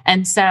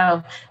 And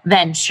so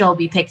then she'll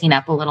be picking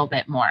up a little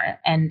bit more.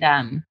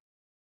 And,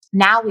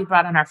 now we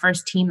brought on our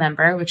first team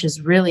member, which is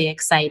really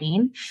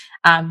exciting,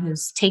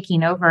 who's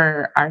taking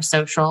over our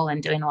social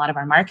and doing a lot of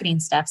our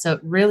marketing stuff. So it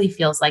really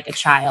feels like a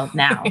child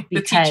now because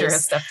the teacher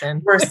has stepped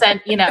in. We're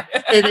sent,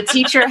 the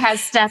teacher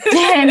has stepped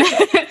in.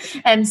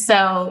 And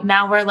so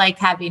now we're like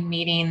having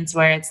meetings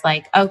where it's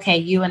like, okay,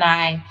 you and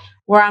I,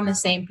 we're on the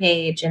same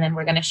page, and then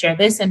we're going to share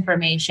this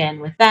information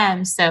with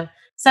them. So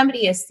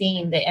somebody is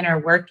seeing the inner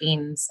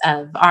workings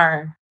of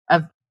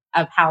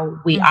how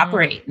we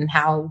operate and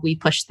how we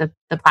push the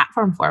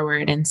platform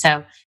forward. And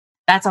so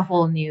that's a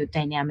whole new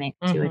dynamic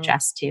to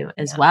adjust to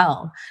as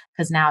well.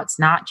 Because now it's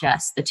not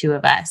just the two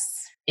of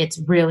us. It's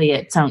really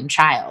its own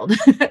child,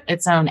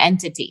 its own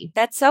entity.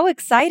 That's so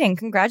exciting.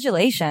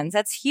 Congratulations.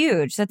 That's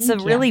huge. That's a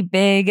really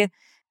big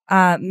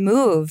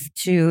move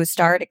to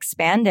start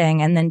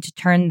expanding, and then to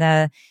turn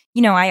I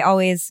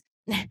always...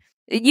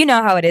 You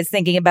know how it is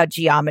thinking about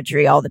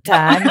geometry all the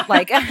time,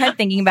 like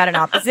thinking about an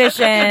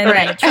opposition,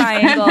 and a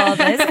triangle. I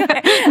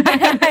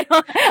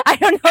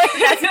don't know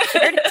if that's a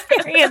shared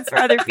experience for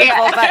other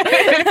people,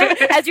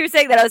 but as you were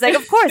saying that, I was like,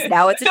 of course,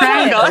 now it's a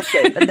triangle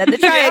shape, and then the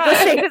triangle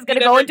shape is going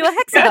to go into a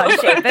hexagon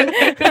shape.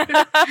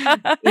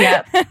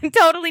 And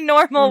totally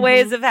normal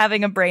ways of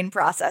having a brain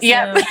process.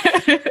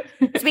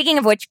 Speaking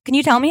of which, can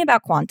you tell me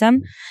about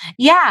quantum?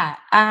 Yeah.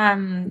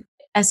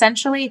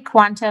 Essentially,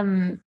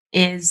 quantum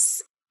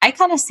is... I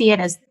kind of see it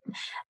as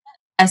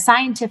a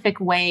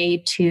scientific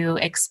way to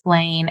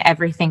explain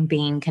everything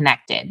being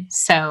connected.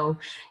 So,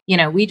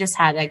 we just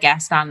had a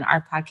guest on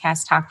our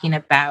podcast talking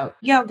about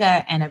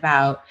yoga and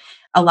about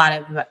a lot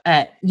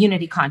of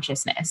unity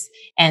consciousness,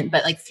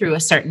 but like through a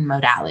certain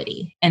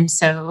modality. And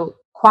so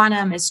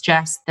quantum is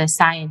just the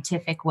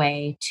scientific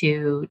way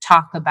to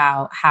talk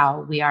about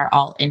how we are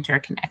all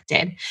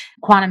interconnected.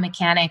 Quantum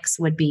mechanics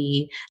would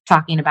be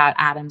talking about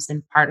atoms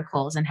and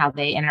particles and how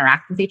they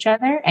interact with each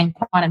other. And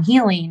quantum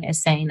healing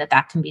is saying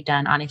that can be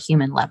done on a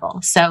human level.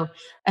 So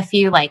a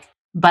few like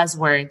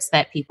buzzwords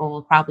that people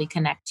will probably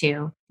connect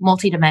to: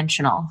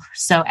 multidimensional.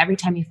 So every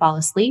time you fall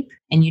asleep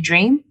and you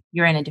dream,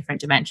 you're in a different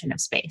dimension of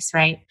space,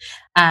 right?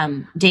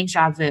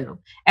 Deja vu.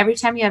 Every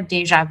time you have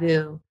deja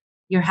vu,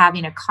 you're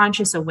having a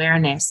conscious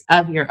awareness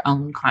of your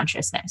own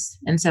consciousness.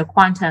 And so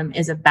quantum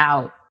is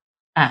about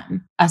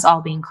us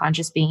all being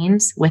conscious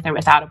beings with or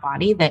without a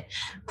body that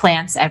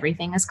plants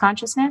everything as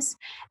consciousness.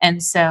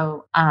 And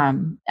so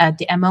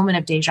a moment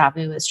of deja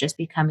vu is just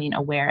becoming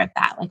aware of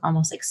that, like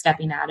almost like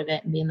stepping out of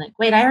it and being like,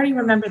 wait, I already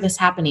remember this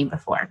happening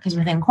before. Because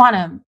within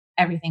quantum,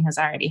 everything has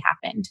already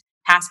happened.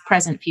 Past,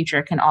 present,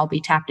 future can all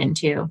be tapped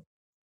into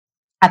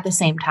at the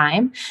same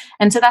time.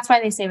 And so that's why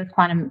they say with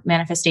quantum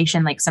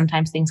manifestation, like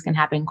sometimes things can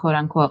happen, quote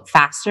unquote,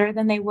 faster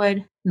than they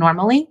would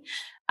normally.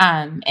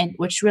 And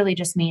which really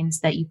just means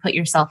that you put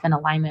yourself in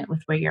alignment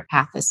with where your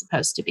path is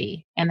supposed to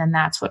be. And then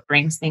that's what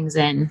brings things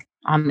in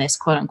on this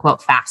quote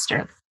unquote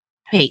faster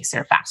pace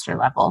or faster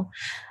level,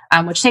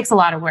 which takes a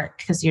lot of work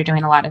because you're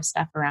doing a lot of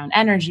stuff around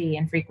energy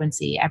and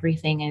frequency.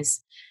 Everything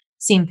is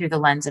seen through the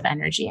lens of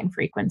energy and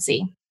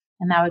frequency.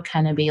 And that would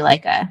kind of be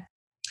like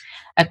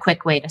a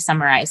quick way to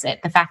summarize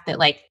it. The fact that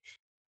like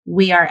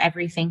we are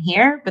everything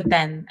here, but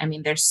then, I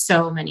mean, there's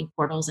so many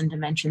portals and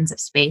dimensions of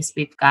space.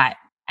 We've got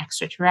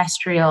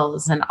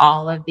extraterrestrials and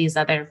all of these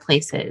other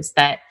places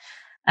that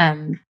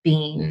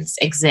beings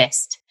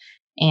exist.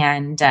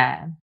 And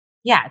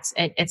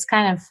it's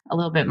kind of a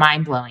little bit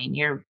mind blowing.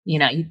 You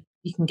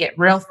can get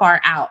real far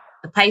out.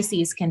 The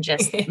Pisces can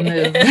just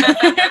move.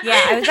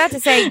 Yeah, I was about to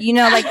say,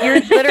 like you're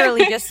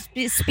literally just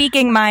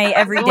speaking my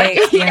everyday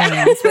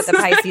experience with the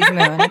Pisces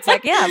moon. It's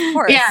like, yeah, of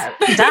course. Yeah,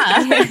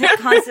 duh.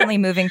 Constantly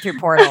moving through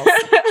portals.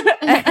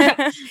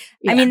 I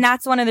mean,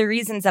 that's one of the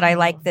reasons that I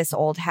like this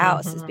old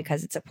house is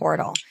because it's a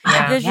portal.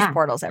 Yeah. There's just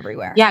portals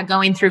everywhere. Yeah,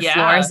 going through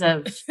floors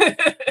of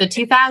the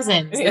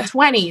 2000s, the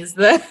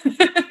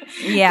 20s.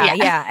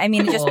 Yeah. I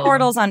mean, just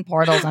portals on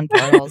portals on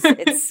portals.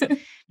 It's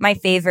my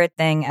favorite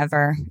thing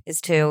ever is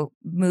to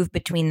move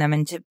between them.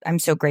 And I'm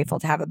so grateful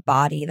to have a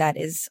body that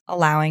is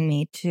allowing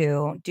me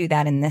to do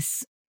that in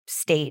this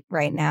state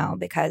right now,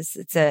 because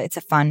it's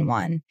a fun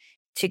one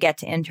to get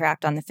to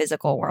interact on the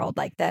physical world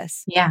like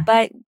this. Yeah.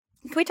 But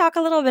can we talk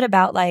a little bit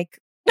about like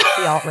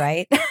the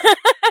alt-right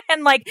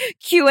and like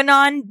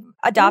QAnon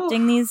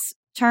adopting these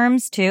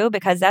terms too?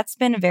 Because that's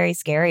been very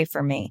scary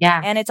for me.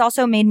 Yeah. And it's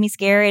also made me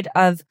scared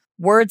of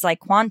words like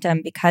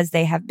quantum because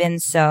they have been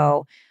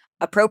so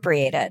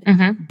appropriated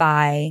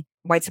by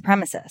white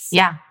supremacists.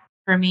 Yeah.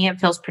 For me, it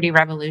feels pretty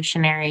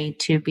revolutionary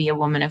to be a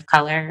woman of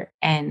color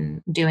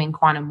and doing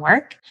quantum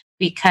work,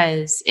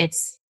 because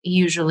it's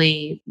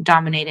usually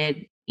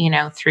dominated,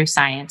 through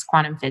science,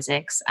 quantum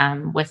physics,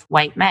 with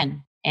white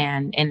men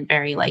and in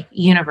very like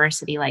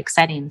university-like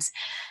settings.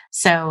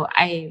 So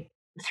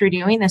through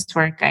doing this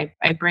work,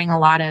 I bring a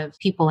lot of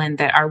people in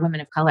that are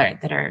women of color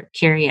that are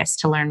curious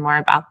to learn more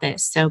about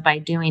this. So by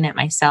doing it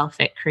myself,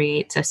 it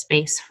creates a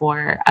space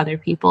for other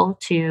people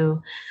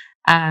to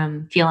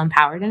feel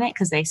empowered in it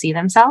because they see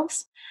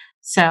themselves.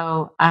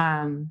 So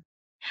I'm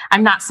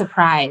not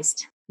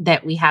surprised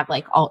that we have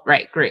like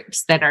alt-right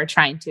groups that are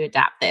trying to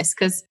adopt this,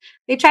 because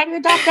they try to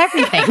adopt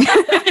everything.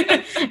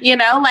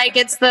 Like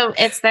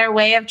it's their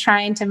way of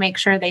trying to make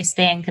sure they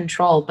stay in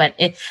control. But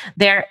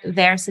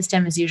their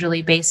system is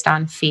usually based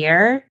on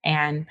fear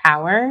and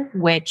power,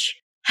 which,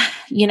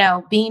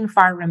 being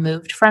far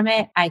removed from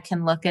it, I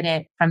can look at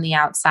it from the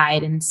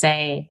outside and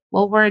say,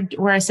 well, we're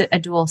a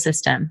dual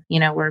system.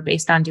 We're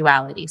based on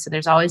duality. So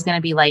there's always going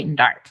to be light and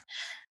dark.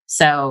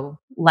 So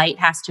light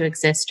has to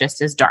exist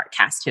just as dark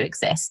has to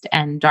exist.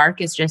 And dark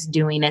is just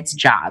doing its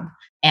job.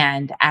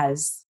 And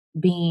as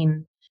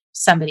being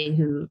somebody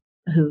who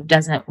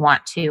doesn't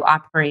want to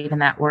operate in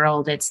that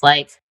world, it's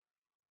like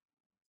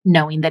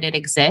knowing that it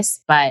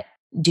exists, but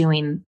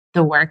doing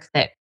the work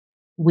that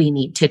we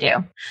need to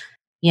do,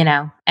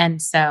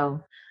 And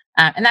so,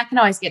 and that can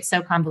always get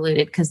so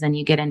convoluted because then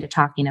you get into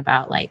talking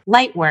about like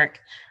light work,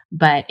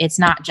 but it's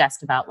not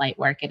just about light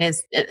work.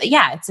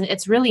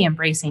 It's really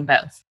embracing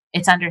both.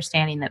 It's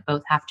understanding that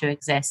both have to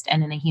exist,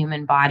 and in a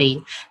human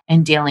body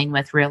and dealing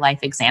with real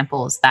life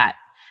examples that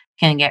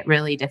can get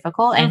really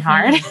difficult and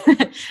hard.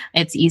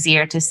 It's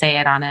easier to say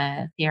it on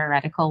a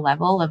theoretical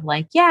level of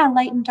like, yeah,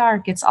 light and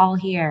dark, it's all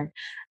here.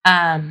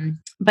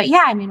 But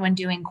yeah, I mean, when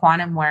doing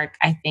quantum work,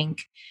 I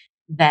think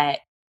that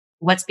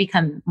what's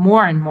become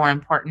more and more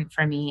important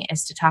for me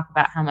is to talk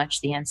about how much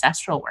the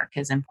ancestral work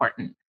is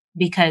important,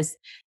 because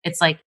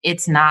it's like,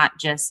 it's not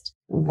just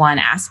one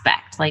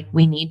aspect. Like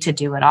we need to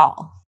do it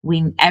all.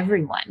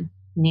 Everyone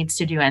needs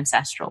to do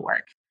ancestral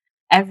work.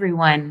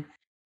 Everyone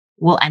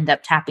will end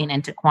up tapping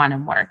into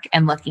quantum work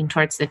and looking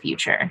towards the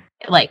future.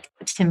 Like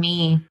to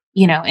me,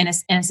 in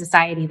a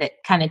society that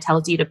kind of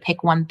tells you to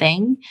pick one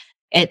thing,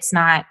 it's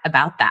not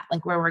about that.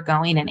 Like where we're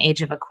going in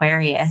Age of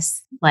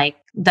Aquarius, like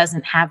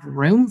doesn't have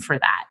room for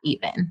that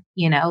even,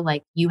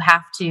 like you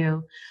have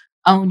to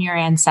own your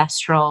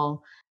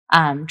ancestral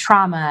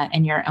trauma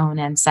and your own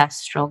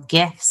ancestral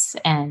gifts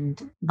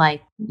and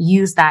like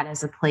use that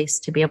as a place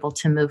to be able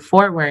to move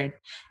forward.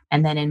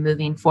 And then in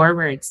moving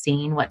forward,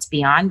 seeing what's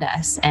beyond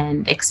us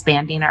and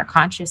expanding our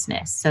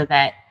consciousness so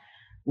that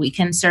we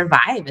can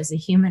survive as a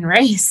human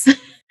race.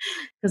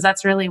 Because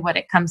that's really what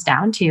it comes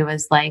down to,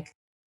 is like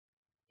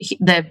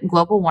the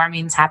global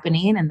warming's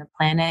happening and the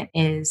planet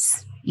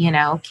is,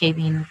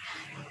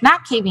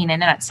 not caving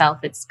in itself.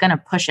 It's going to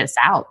push us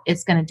out.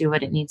 It's going to do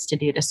what it needs to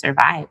do to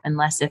survive,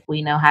 unless if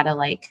we know how to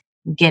like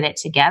get it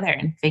together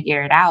and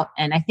figure it out.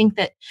 And I think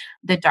that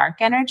the dark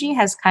energy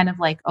has kind of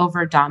like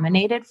over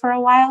dominated for a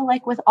while,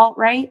 like with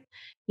alt-right,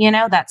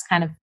 that's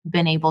kind of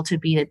been able to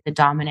be the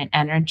dominant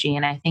energy.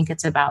 And I think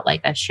it's about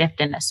like a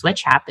shift and a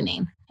switch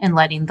happening and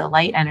letting the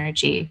light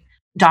energy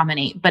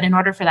dominate. But in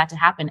order for that to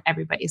happen,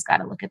 everybody's got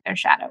to look at their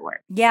shadow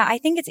work. Yeah, I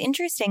think it's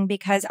interesting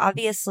because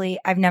obviously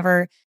I've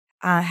never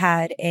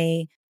had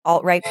a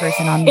alt-right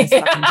person on this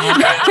fucking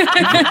podcast.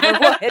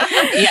 Not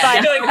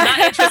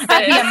interested.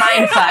 That'd be a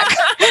mind fuck.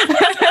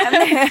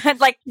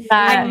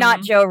 I'm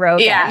not Joe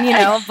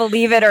Rogan,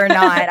 believe it or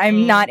not.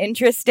 I'm not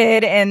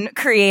interested in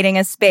creating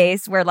a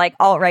space where like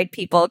alt-right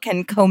people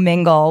can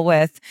commingle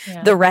with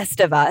the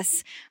rest of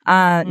us.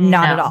 Not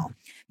at all.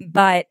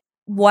 But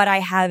what I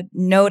have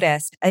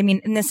noticed, I mean,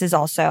 and this is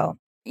also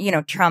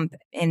Trump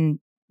in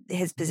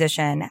his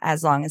position,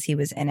 as long as he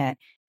was in it,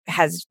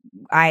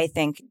 I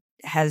think,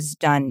 has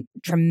done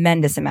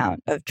tremendous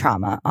amount of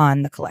trauma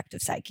on the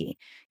collective psyche,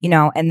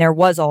 and there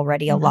was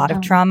already a lot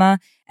of trauma,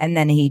 and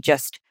then he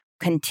just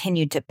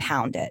continued to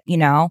pound it,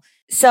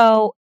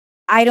 So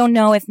I don't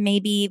know if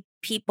maybe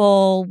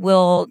people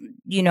will,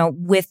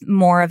 with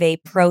more of a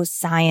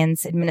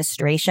pro-science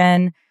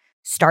administration,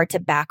 start to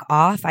back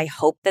off. I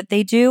hope that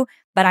they do.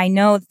 But I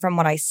know from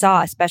what I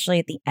saw, especially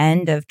at the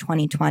end of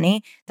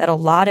 2020, that a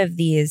lot of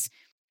these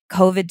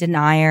COVID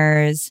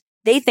deniers,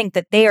 they think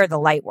that they are the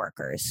light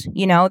workers.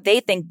 They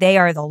think they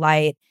are the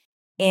light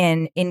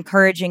in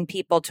encouraging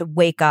people to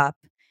wake up.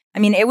 I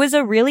mean, it was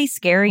a really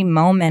scary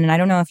moment. And I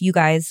don't know if you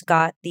guys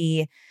got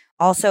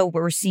also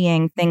we're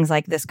seeing things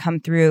like this come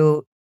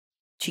through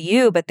to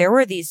you, but there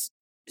were these,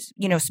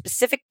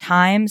 specific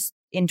times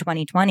in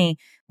 2020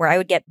 where I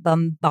would get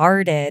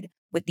bombarded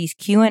with these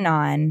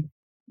QAnon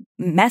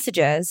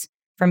messages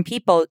from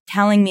people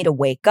telling me to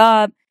wake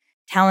up,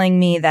 telling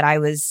me that I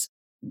was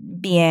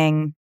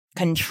being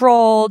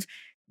controlled,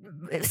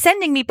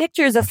 sending me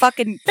pictures of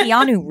fucking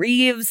Keanu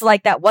Reeves,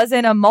 like that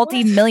wasn't a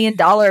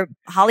multi-million-dollar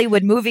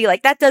Hollywood movie.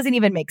 Like that doesn't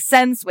even make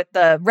sense with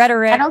the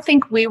rhetoric. I don't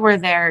think we were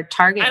their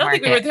target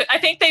market. I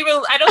don't think we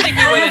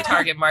were the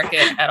target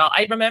market at all.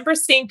 I remember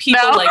seeing people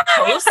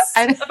post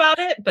about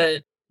it,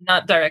 but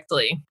not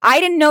directly. I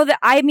didn't know that.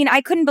 I mean,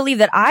 I couldn't believe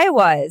that I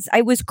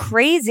was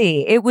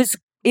crazy. It was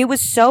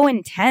so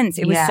intense.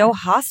 It was so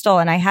hostile.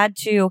 And I had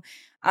to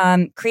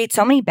create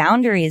so many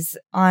boundaries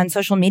on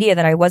social media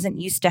that I wasn't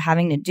used to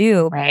having to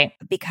do, right?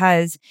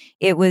 Because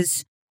it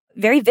was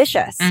very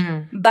vicious.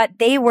 But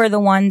they were the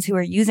ones who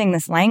were using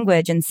this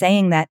language and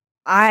saying that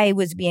I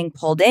was being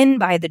pulled in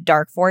by the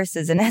dark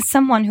forces. And as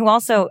someone who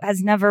also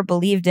has never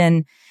believed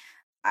in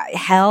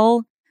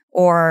hell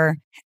or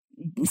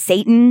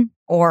Satan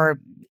or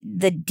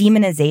the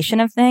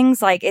demonization of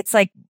things, like it's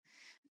like,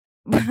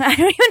 I don't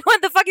even know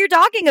what the fuck you're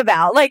talking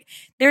about. Like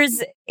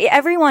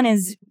everyone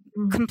is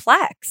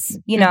complex,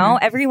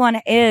 everyone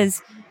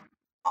is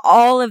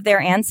all of their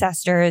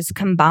ancestors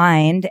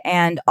combined,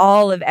 and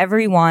all of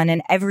everyone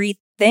and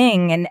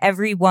everything, and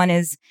everyone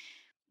is,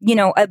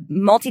 a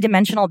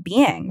multidimensional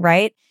being,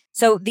 right?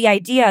 So the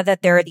idea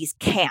that there are these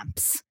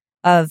camps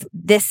of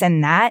this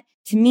and that,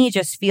 to me,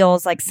 just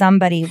feels like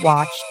somebody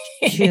watched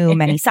too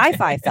many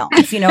sci-fi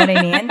films. You know what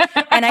I mean?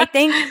 And I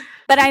think,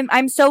 but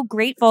I'm so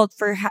grateful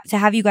to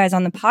have you guys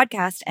on the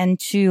podcast and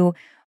to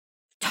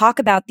talk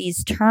about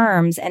these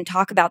terms and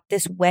talk about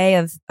this way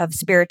of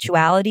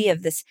spirituality,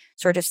 of this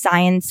sort of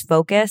science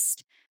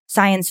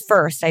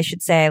first, I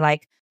should say,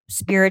 like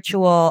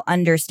spiritual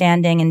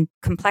understanding and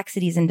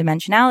complexities and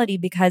dimensionality,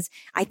 because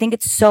I think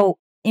it's so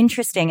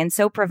interesting and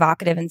so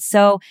provocative and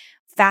so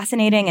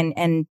fascinating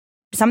and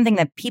something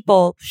that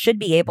people should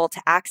be able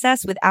to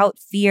access without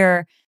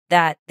fear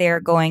that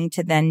they're going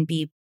to then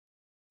be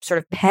sort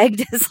of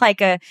pegged as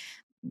like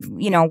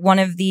one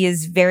of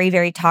these very,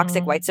 very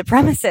toxic white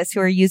supremacists who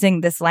are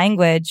using this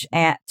language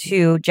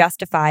to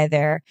justify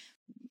their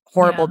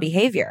horrible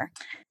behavior.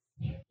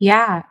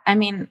 Yeah. I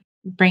mean,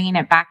 bringing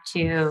it back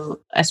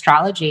to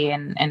astrology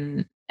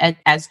and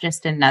as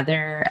just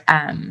another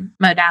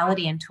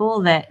modality and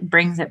tool that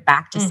brings it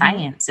back to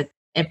science.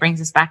 It brings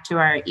us back to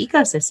our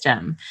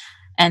ecosystem.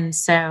 And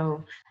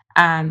so,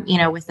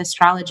 with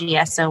Astrology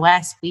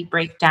SOS, we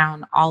break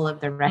down all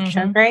of the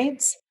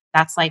retrogrades.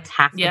 That's like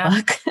half the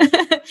book,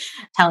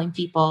 telling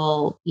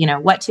people,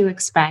 what to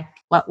expect,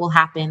 what will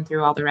happen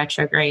through all the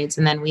retrogrades.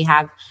 And then we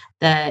have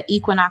the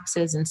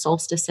equinoxes and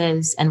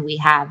solstices, and we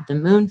have the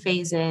moon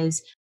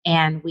phases,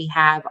 and we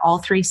have all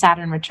 3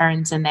 Saturn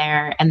returns in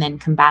there, and then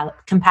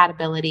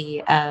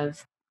compatibility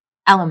of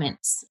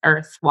elements,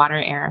 earth,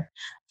 water, air,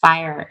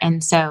 fire.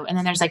 And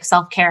then there's like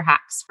self-care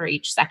hacks for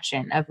each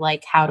section of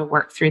like how to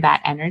work through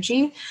that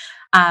energy.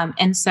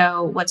 And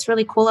so what's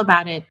really cool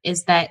about it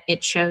is that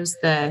it shows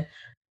the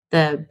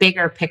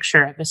bigger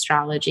picture of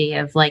astrology,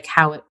 of like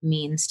how it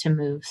means to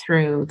move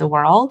through the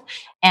world.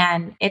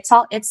 And it's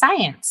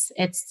science.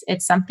 It's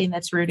something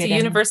that's rooted in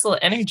universal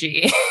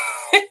energy.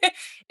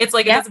 It's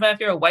like, it doesn't matter if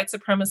you're a white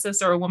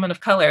supremacist or a woman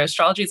of color,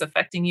 astrology is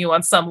affecting you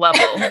on some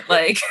level.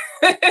 Like,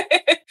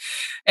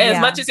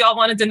 as much as y'all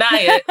want to deny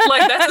it,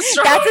 like that's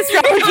astrology. That's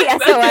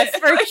astrology SOS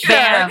for sure.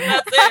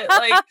 That's it.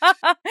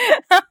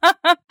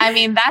 Like, I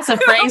mean, that's a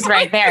phrase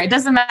right there. It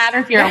doesn't matter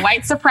if you're a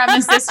white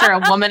supremacist or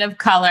a woman of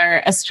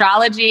color,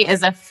 astrology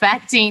is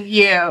affecting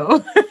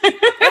you.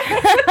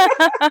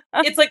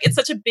 It's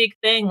such a big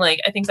thing. Like,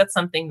 I think that's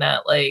something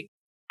that like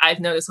I've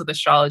noticed with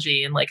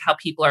astrology and like how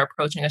people are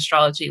approaching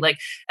astrology. Like,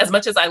 as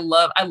much as I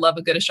love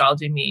a good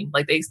astrology meme,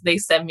 like they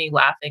send me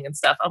laughing and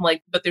stuff. I'm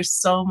like, but there's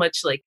so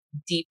much like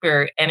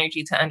deeper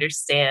energy to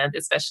understand,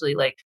 especially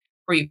like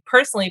for you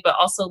personally, but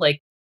also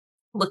like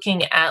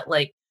looking at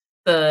like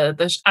the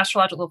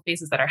astrological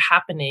phases that are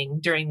happening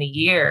during the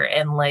year,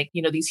 and like,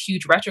 these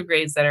huge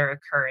retrogrades that are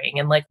occurring,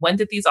 and like when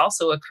did these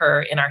also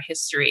occur in our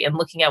history, and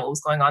looking at what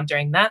was going on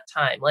during that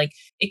time, like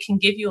it can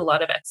give you a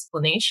lot of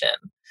explanation.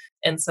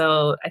 And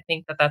so I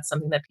think that that's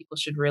something that people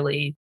should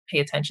really pay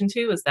attention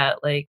to is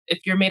that like if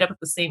you're made up of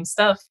the same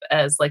stuff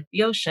as like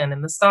the ocean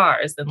and the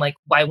stars, then like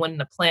why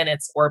wouldn't a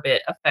planet's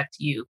orbit affect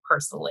you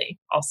personally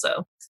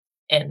also?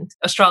 And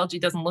astrology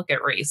doesn't look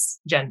at race,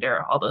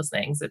 gender, all those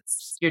things.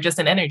 It's you're just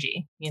an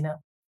energy, you know?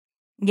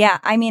 Yeah.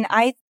 I mean,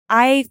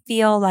 I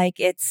feel like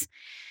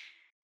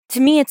to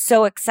me, it's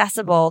so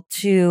accessible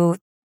to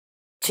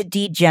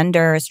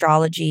degender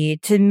astrology,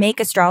 to make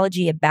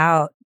astrology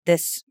about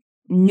this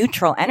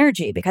neutral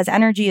energy, because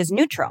energy is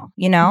neutral,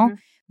 you know? Mm-hmm.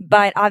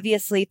 But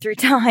obviously through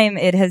time,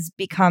 it has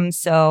become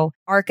so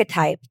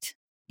archetyped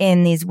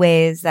in these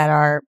ways that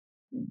are,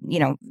 you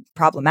know,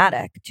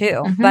 problematic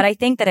too. Mm-hmm. But I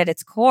think that at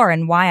its core,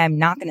 and why I'm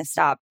not going to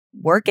stop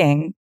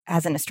working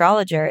as an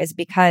astrologer, is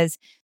because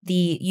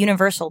the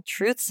universal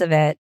truths of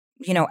it,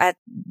 you know, at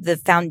the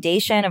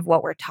foundation of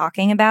what we're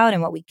talking about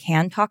and what we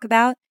can talk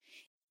about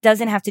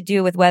doesn't have to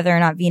do with whether or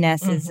not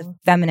Venus is a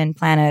feminine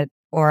planet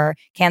or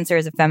Cancer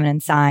is a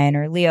feminine sign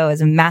or Leo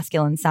is a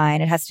masculine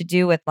sign. It has to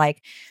do with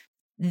like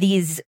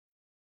these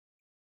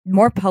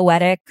more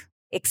poetic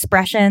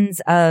expressions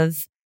of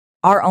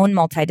our own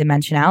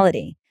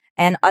multidimensionality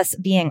and us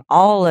being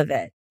all of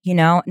it, you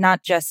know,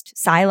 not just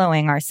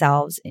siloing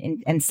ourselves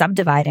and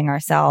subdividing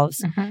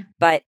ourselves,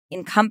 but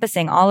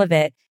encompassing all of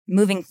it,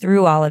 moving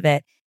through all of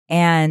it.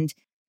 And,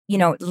 you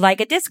know,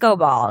 like a disco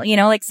ball, you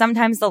know, like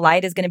sometimes the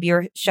light is going to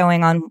be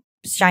shining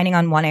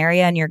on one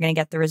area and you're going to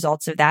get the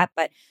results of that.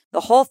 But the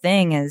whole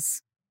thing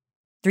is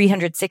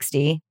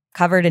 360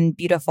 covered in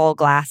beautiful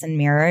glass and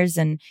mirrors.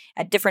 And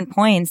at different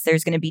points,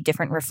 there's going to be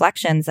different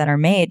reflections that are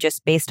made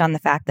just based on the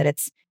fact that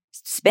it's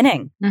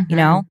spinning, you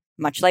know,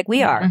 much like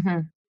we are.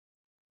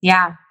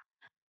 Yeah.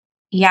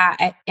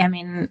 Yeah. I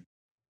mean,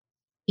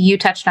 you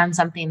touched on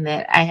something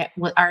that I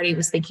already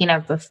was thinking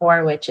of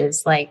before, which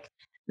is like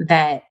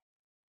that,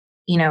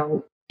 you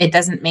know, it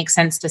doesn't make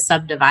sense to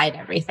subdivide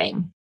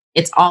everything.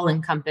 It's all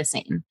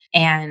encompassing.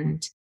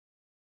 And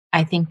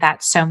I think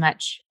that's so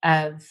much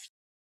of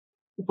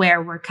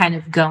where we're kind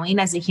of going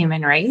as a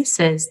human race,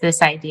 is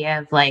this idea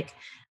of like,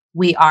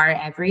 we are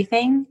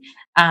everything.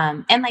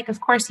 And like,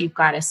 of course, you've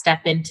got to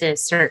step into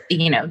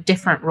certain, you know,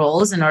 different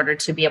roles in order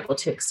to be able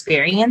to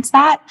experience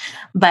that.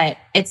 But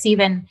it's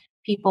even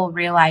people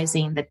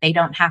realizing that they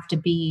don't have to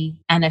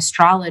be an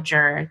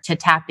astrologer to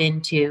tap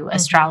into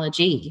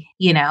astrology,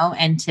 you know,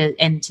 and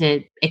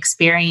to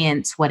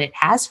experience what it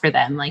has for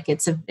them. Like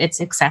it's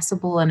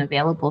accessible and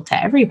available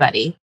to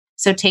everybody.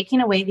 So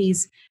taking away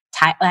these,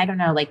 I don't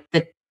know, like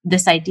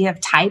this idea of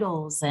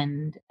titles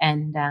and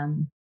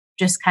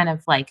just kind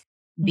of like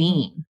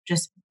being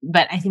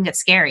but I think it's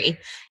scary.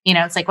 You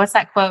know, it's like, what's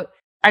that quote?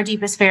 Our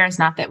deepest fear is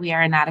not that we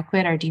are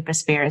inadequate. Our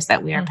deepest fear is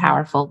that we are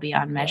powerful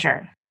beyond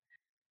measure.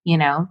 You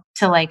know,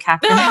 to like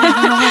have to.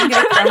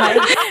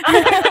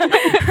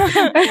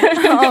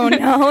 Oh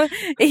no,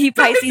 he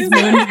Pisces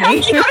mooned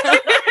me.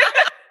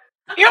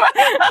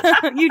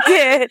 You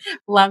did.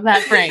 Love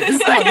that phrase.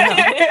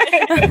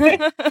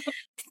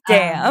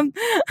 Damn.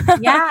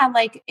 Yeah,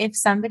 like if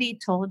somebody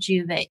told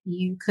you that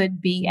you could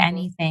be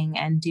anything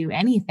and do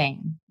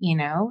anything, you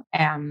know,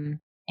 and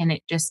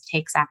it just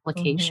takes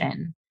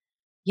application.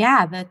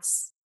 Yeah,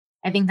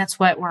 I think that's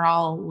what we're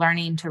all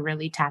learning to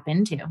really tap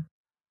into.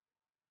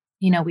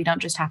 You know, we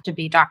don't just have to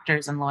be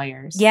doctors and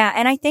lawyers. Yeah.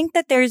 And I think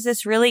that there's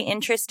this really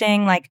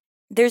interesting,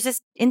 there's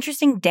this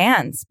interesting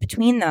dance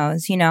between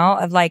those, you know,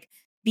 of like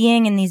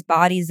being in these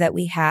bodies that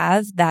we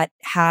have that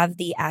have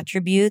the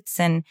attributes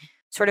and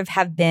sort of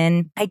have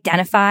been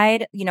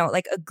identified, you know,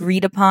 like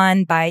agreed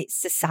upon by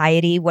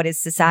society. What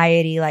is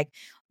society? Like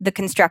the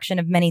construction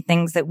of many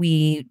things that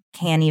we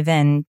can't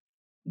even,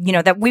 you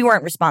know, that we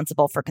weren't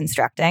responsible for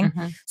constructing.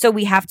 So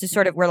we have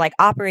to we're like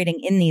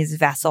operating in these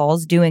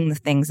vessels, doing the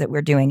things that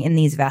we're doing in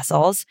these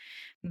vessels,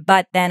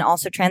 but then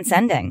also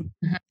transcending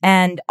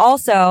and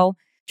also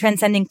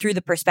transcending through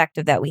the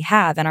perspective that we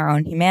have in our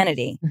own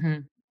humanity,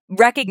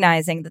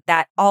 recognizing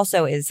that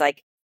also is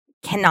like,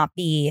 cannot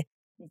be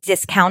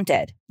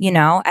discounted, you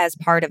know, as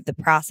part of the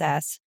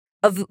process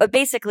of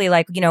basically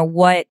like, you know,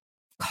 what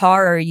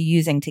car are you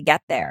using to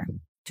get there?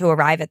 To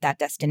arrive at that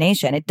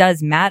destination. It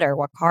does matter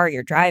what car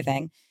you're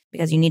driving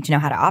because you need to know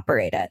how to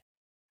operate it.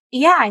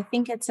 Yeah, I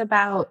think it's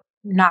about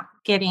not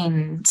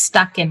getting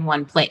stuck in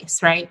one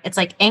place, right? It's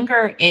like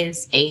anger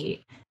is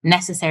a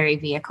necessary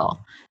vehicle.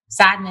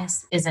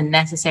 Sadness is a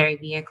necessary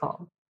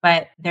vehicle,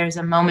 but there's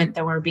a moment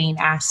that we're being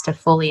asked to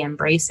fully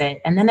embrace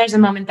it. And then there's a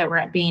moment that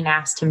we're being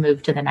asked to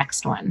move to the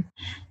next one.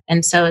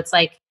 And so it's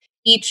like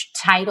each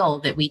title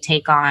that we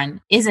take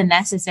on is a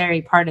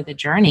necessary part of the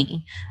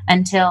journey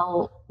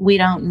until we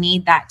don't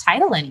need that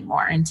title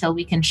anymore, until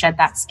we can shed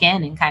that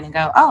skin and kind of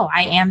go, oh,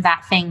 I am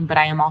that thing, but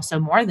I am also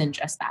more than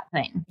just that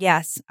thing.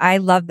 Yes, I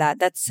love that.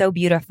 That's so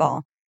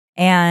beautiful.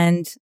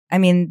 And I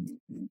mean,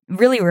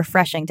 really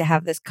refreshing to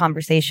have this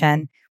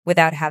conversation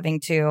without having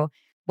to,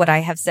 what I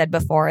have said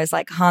before is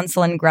like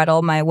Hansel and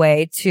Gretel my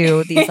way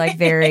to these like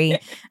very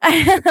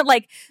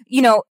like,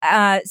 you know,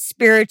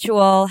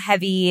 spiritual,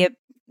 heavy,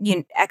 you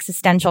know,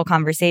 existential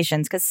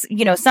conversations. Cause,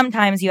 you know,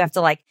 sometimes you have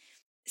to like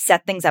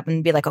set things up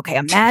and be like, okay,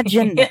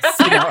 imagine this,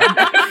 you know,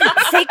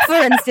 take for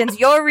instance,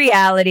 your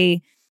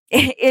reality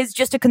is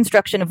just a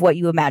construction of what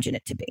you imagine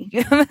it to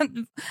be.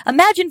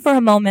 Imagine for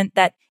a moment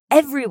that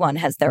everyone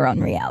has their own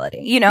reality.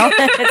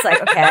 It's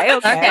like, okay.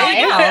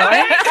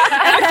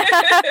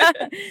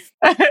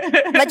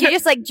 But you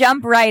just like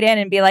jump right in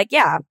and be like,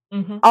 yeah,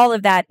 all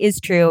of that is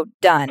true.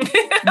 Done.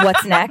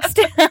 What's next?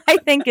 I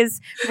think is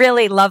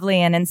really lovely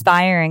and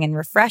inspiring and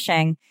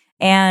refreshing.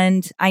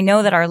 And I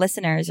know that our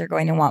listeners are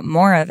going to want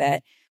more of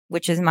it,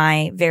 which is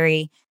my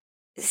very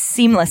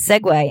seamless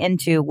segue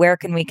into where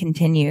can we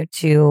continue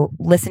to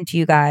listen to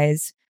you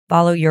guys,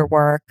 follow your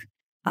work,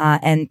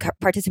 and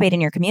participate in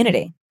your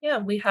community. Yeah,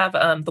 we have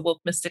the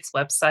Woke Mystics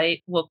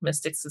website. Woke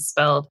Mystics is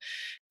spelled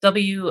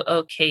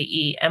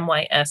WOKEMYSTIX,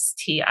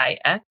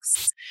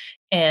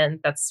 and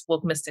that's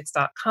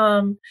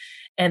wokemystics.com.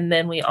 And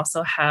then we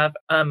also have,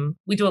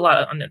 we do a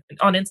lot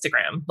on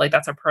Instagram. Like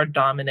that's our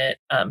predominant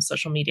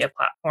social media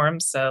platform.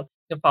 So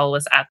you can follow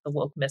us at the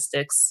Woke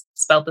Mystics,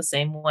 spelled the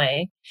same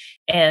way.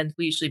 And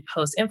we usually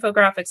post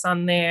infographics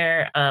on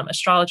there,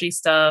 astrology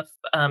stuff,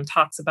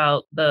 talks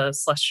about the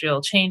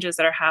celestial changes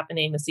that are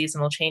happening, the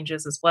seasonal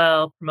changes as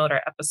well, promote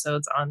our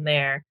episodes on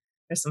there.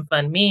 There's some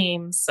fun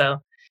memes.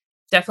 So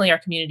definitely our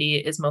community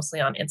is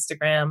mostly on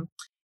Instagram.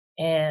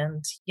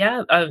 And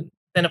yeah,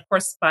 then of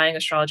course, Buying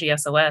Astrology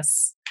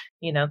SOS,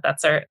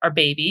 that's our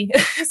baby.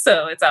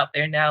 So it's out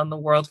there now in the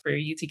world for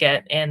you to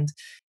get. And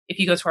if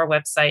you go to our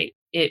website,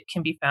 it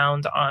can be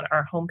found on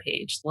our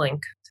homepage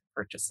link to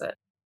purchase it.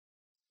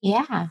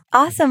 Yeah.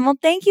 Awesome. Well,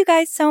 thank you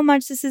guys so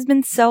much. This has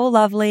been so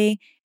lovely.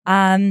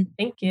 Thank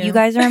you. You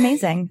guys are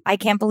amazing. I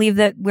can't believe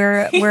that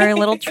we're a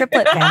little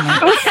triplet family.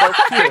 It's so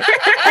cute.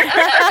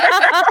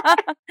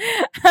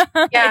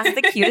 Yeah. It's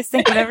the cutest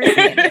thing I've ever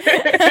seen.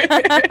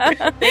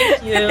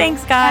 Thank you.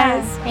 Thanks,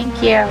 guys.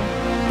 Thank you.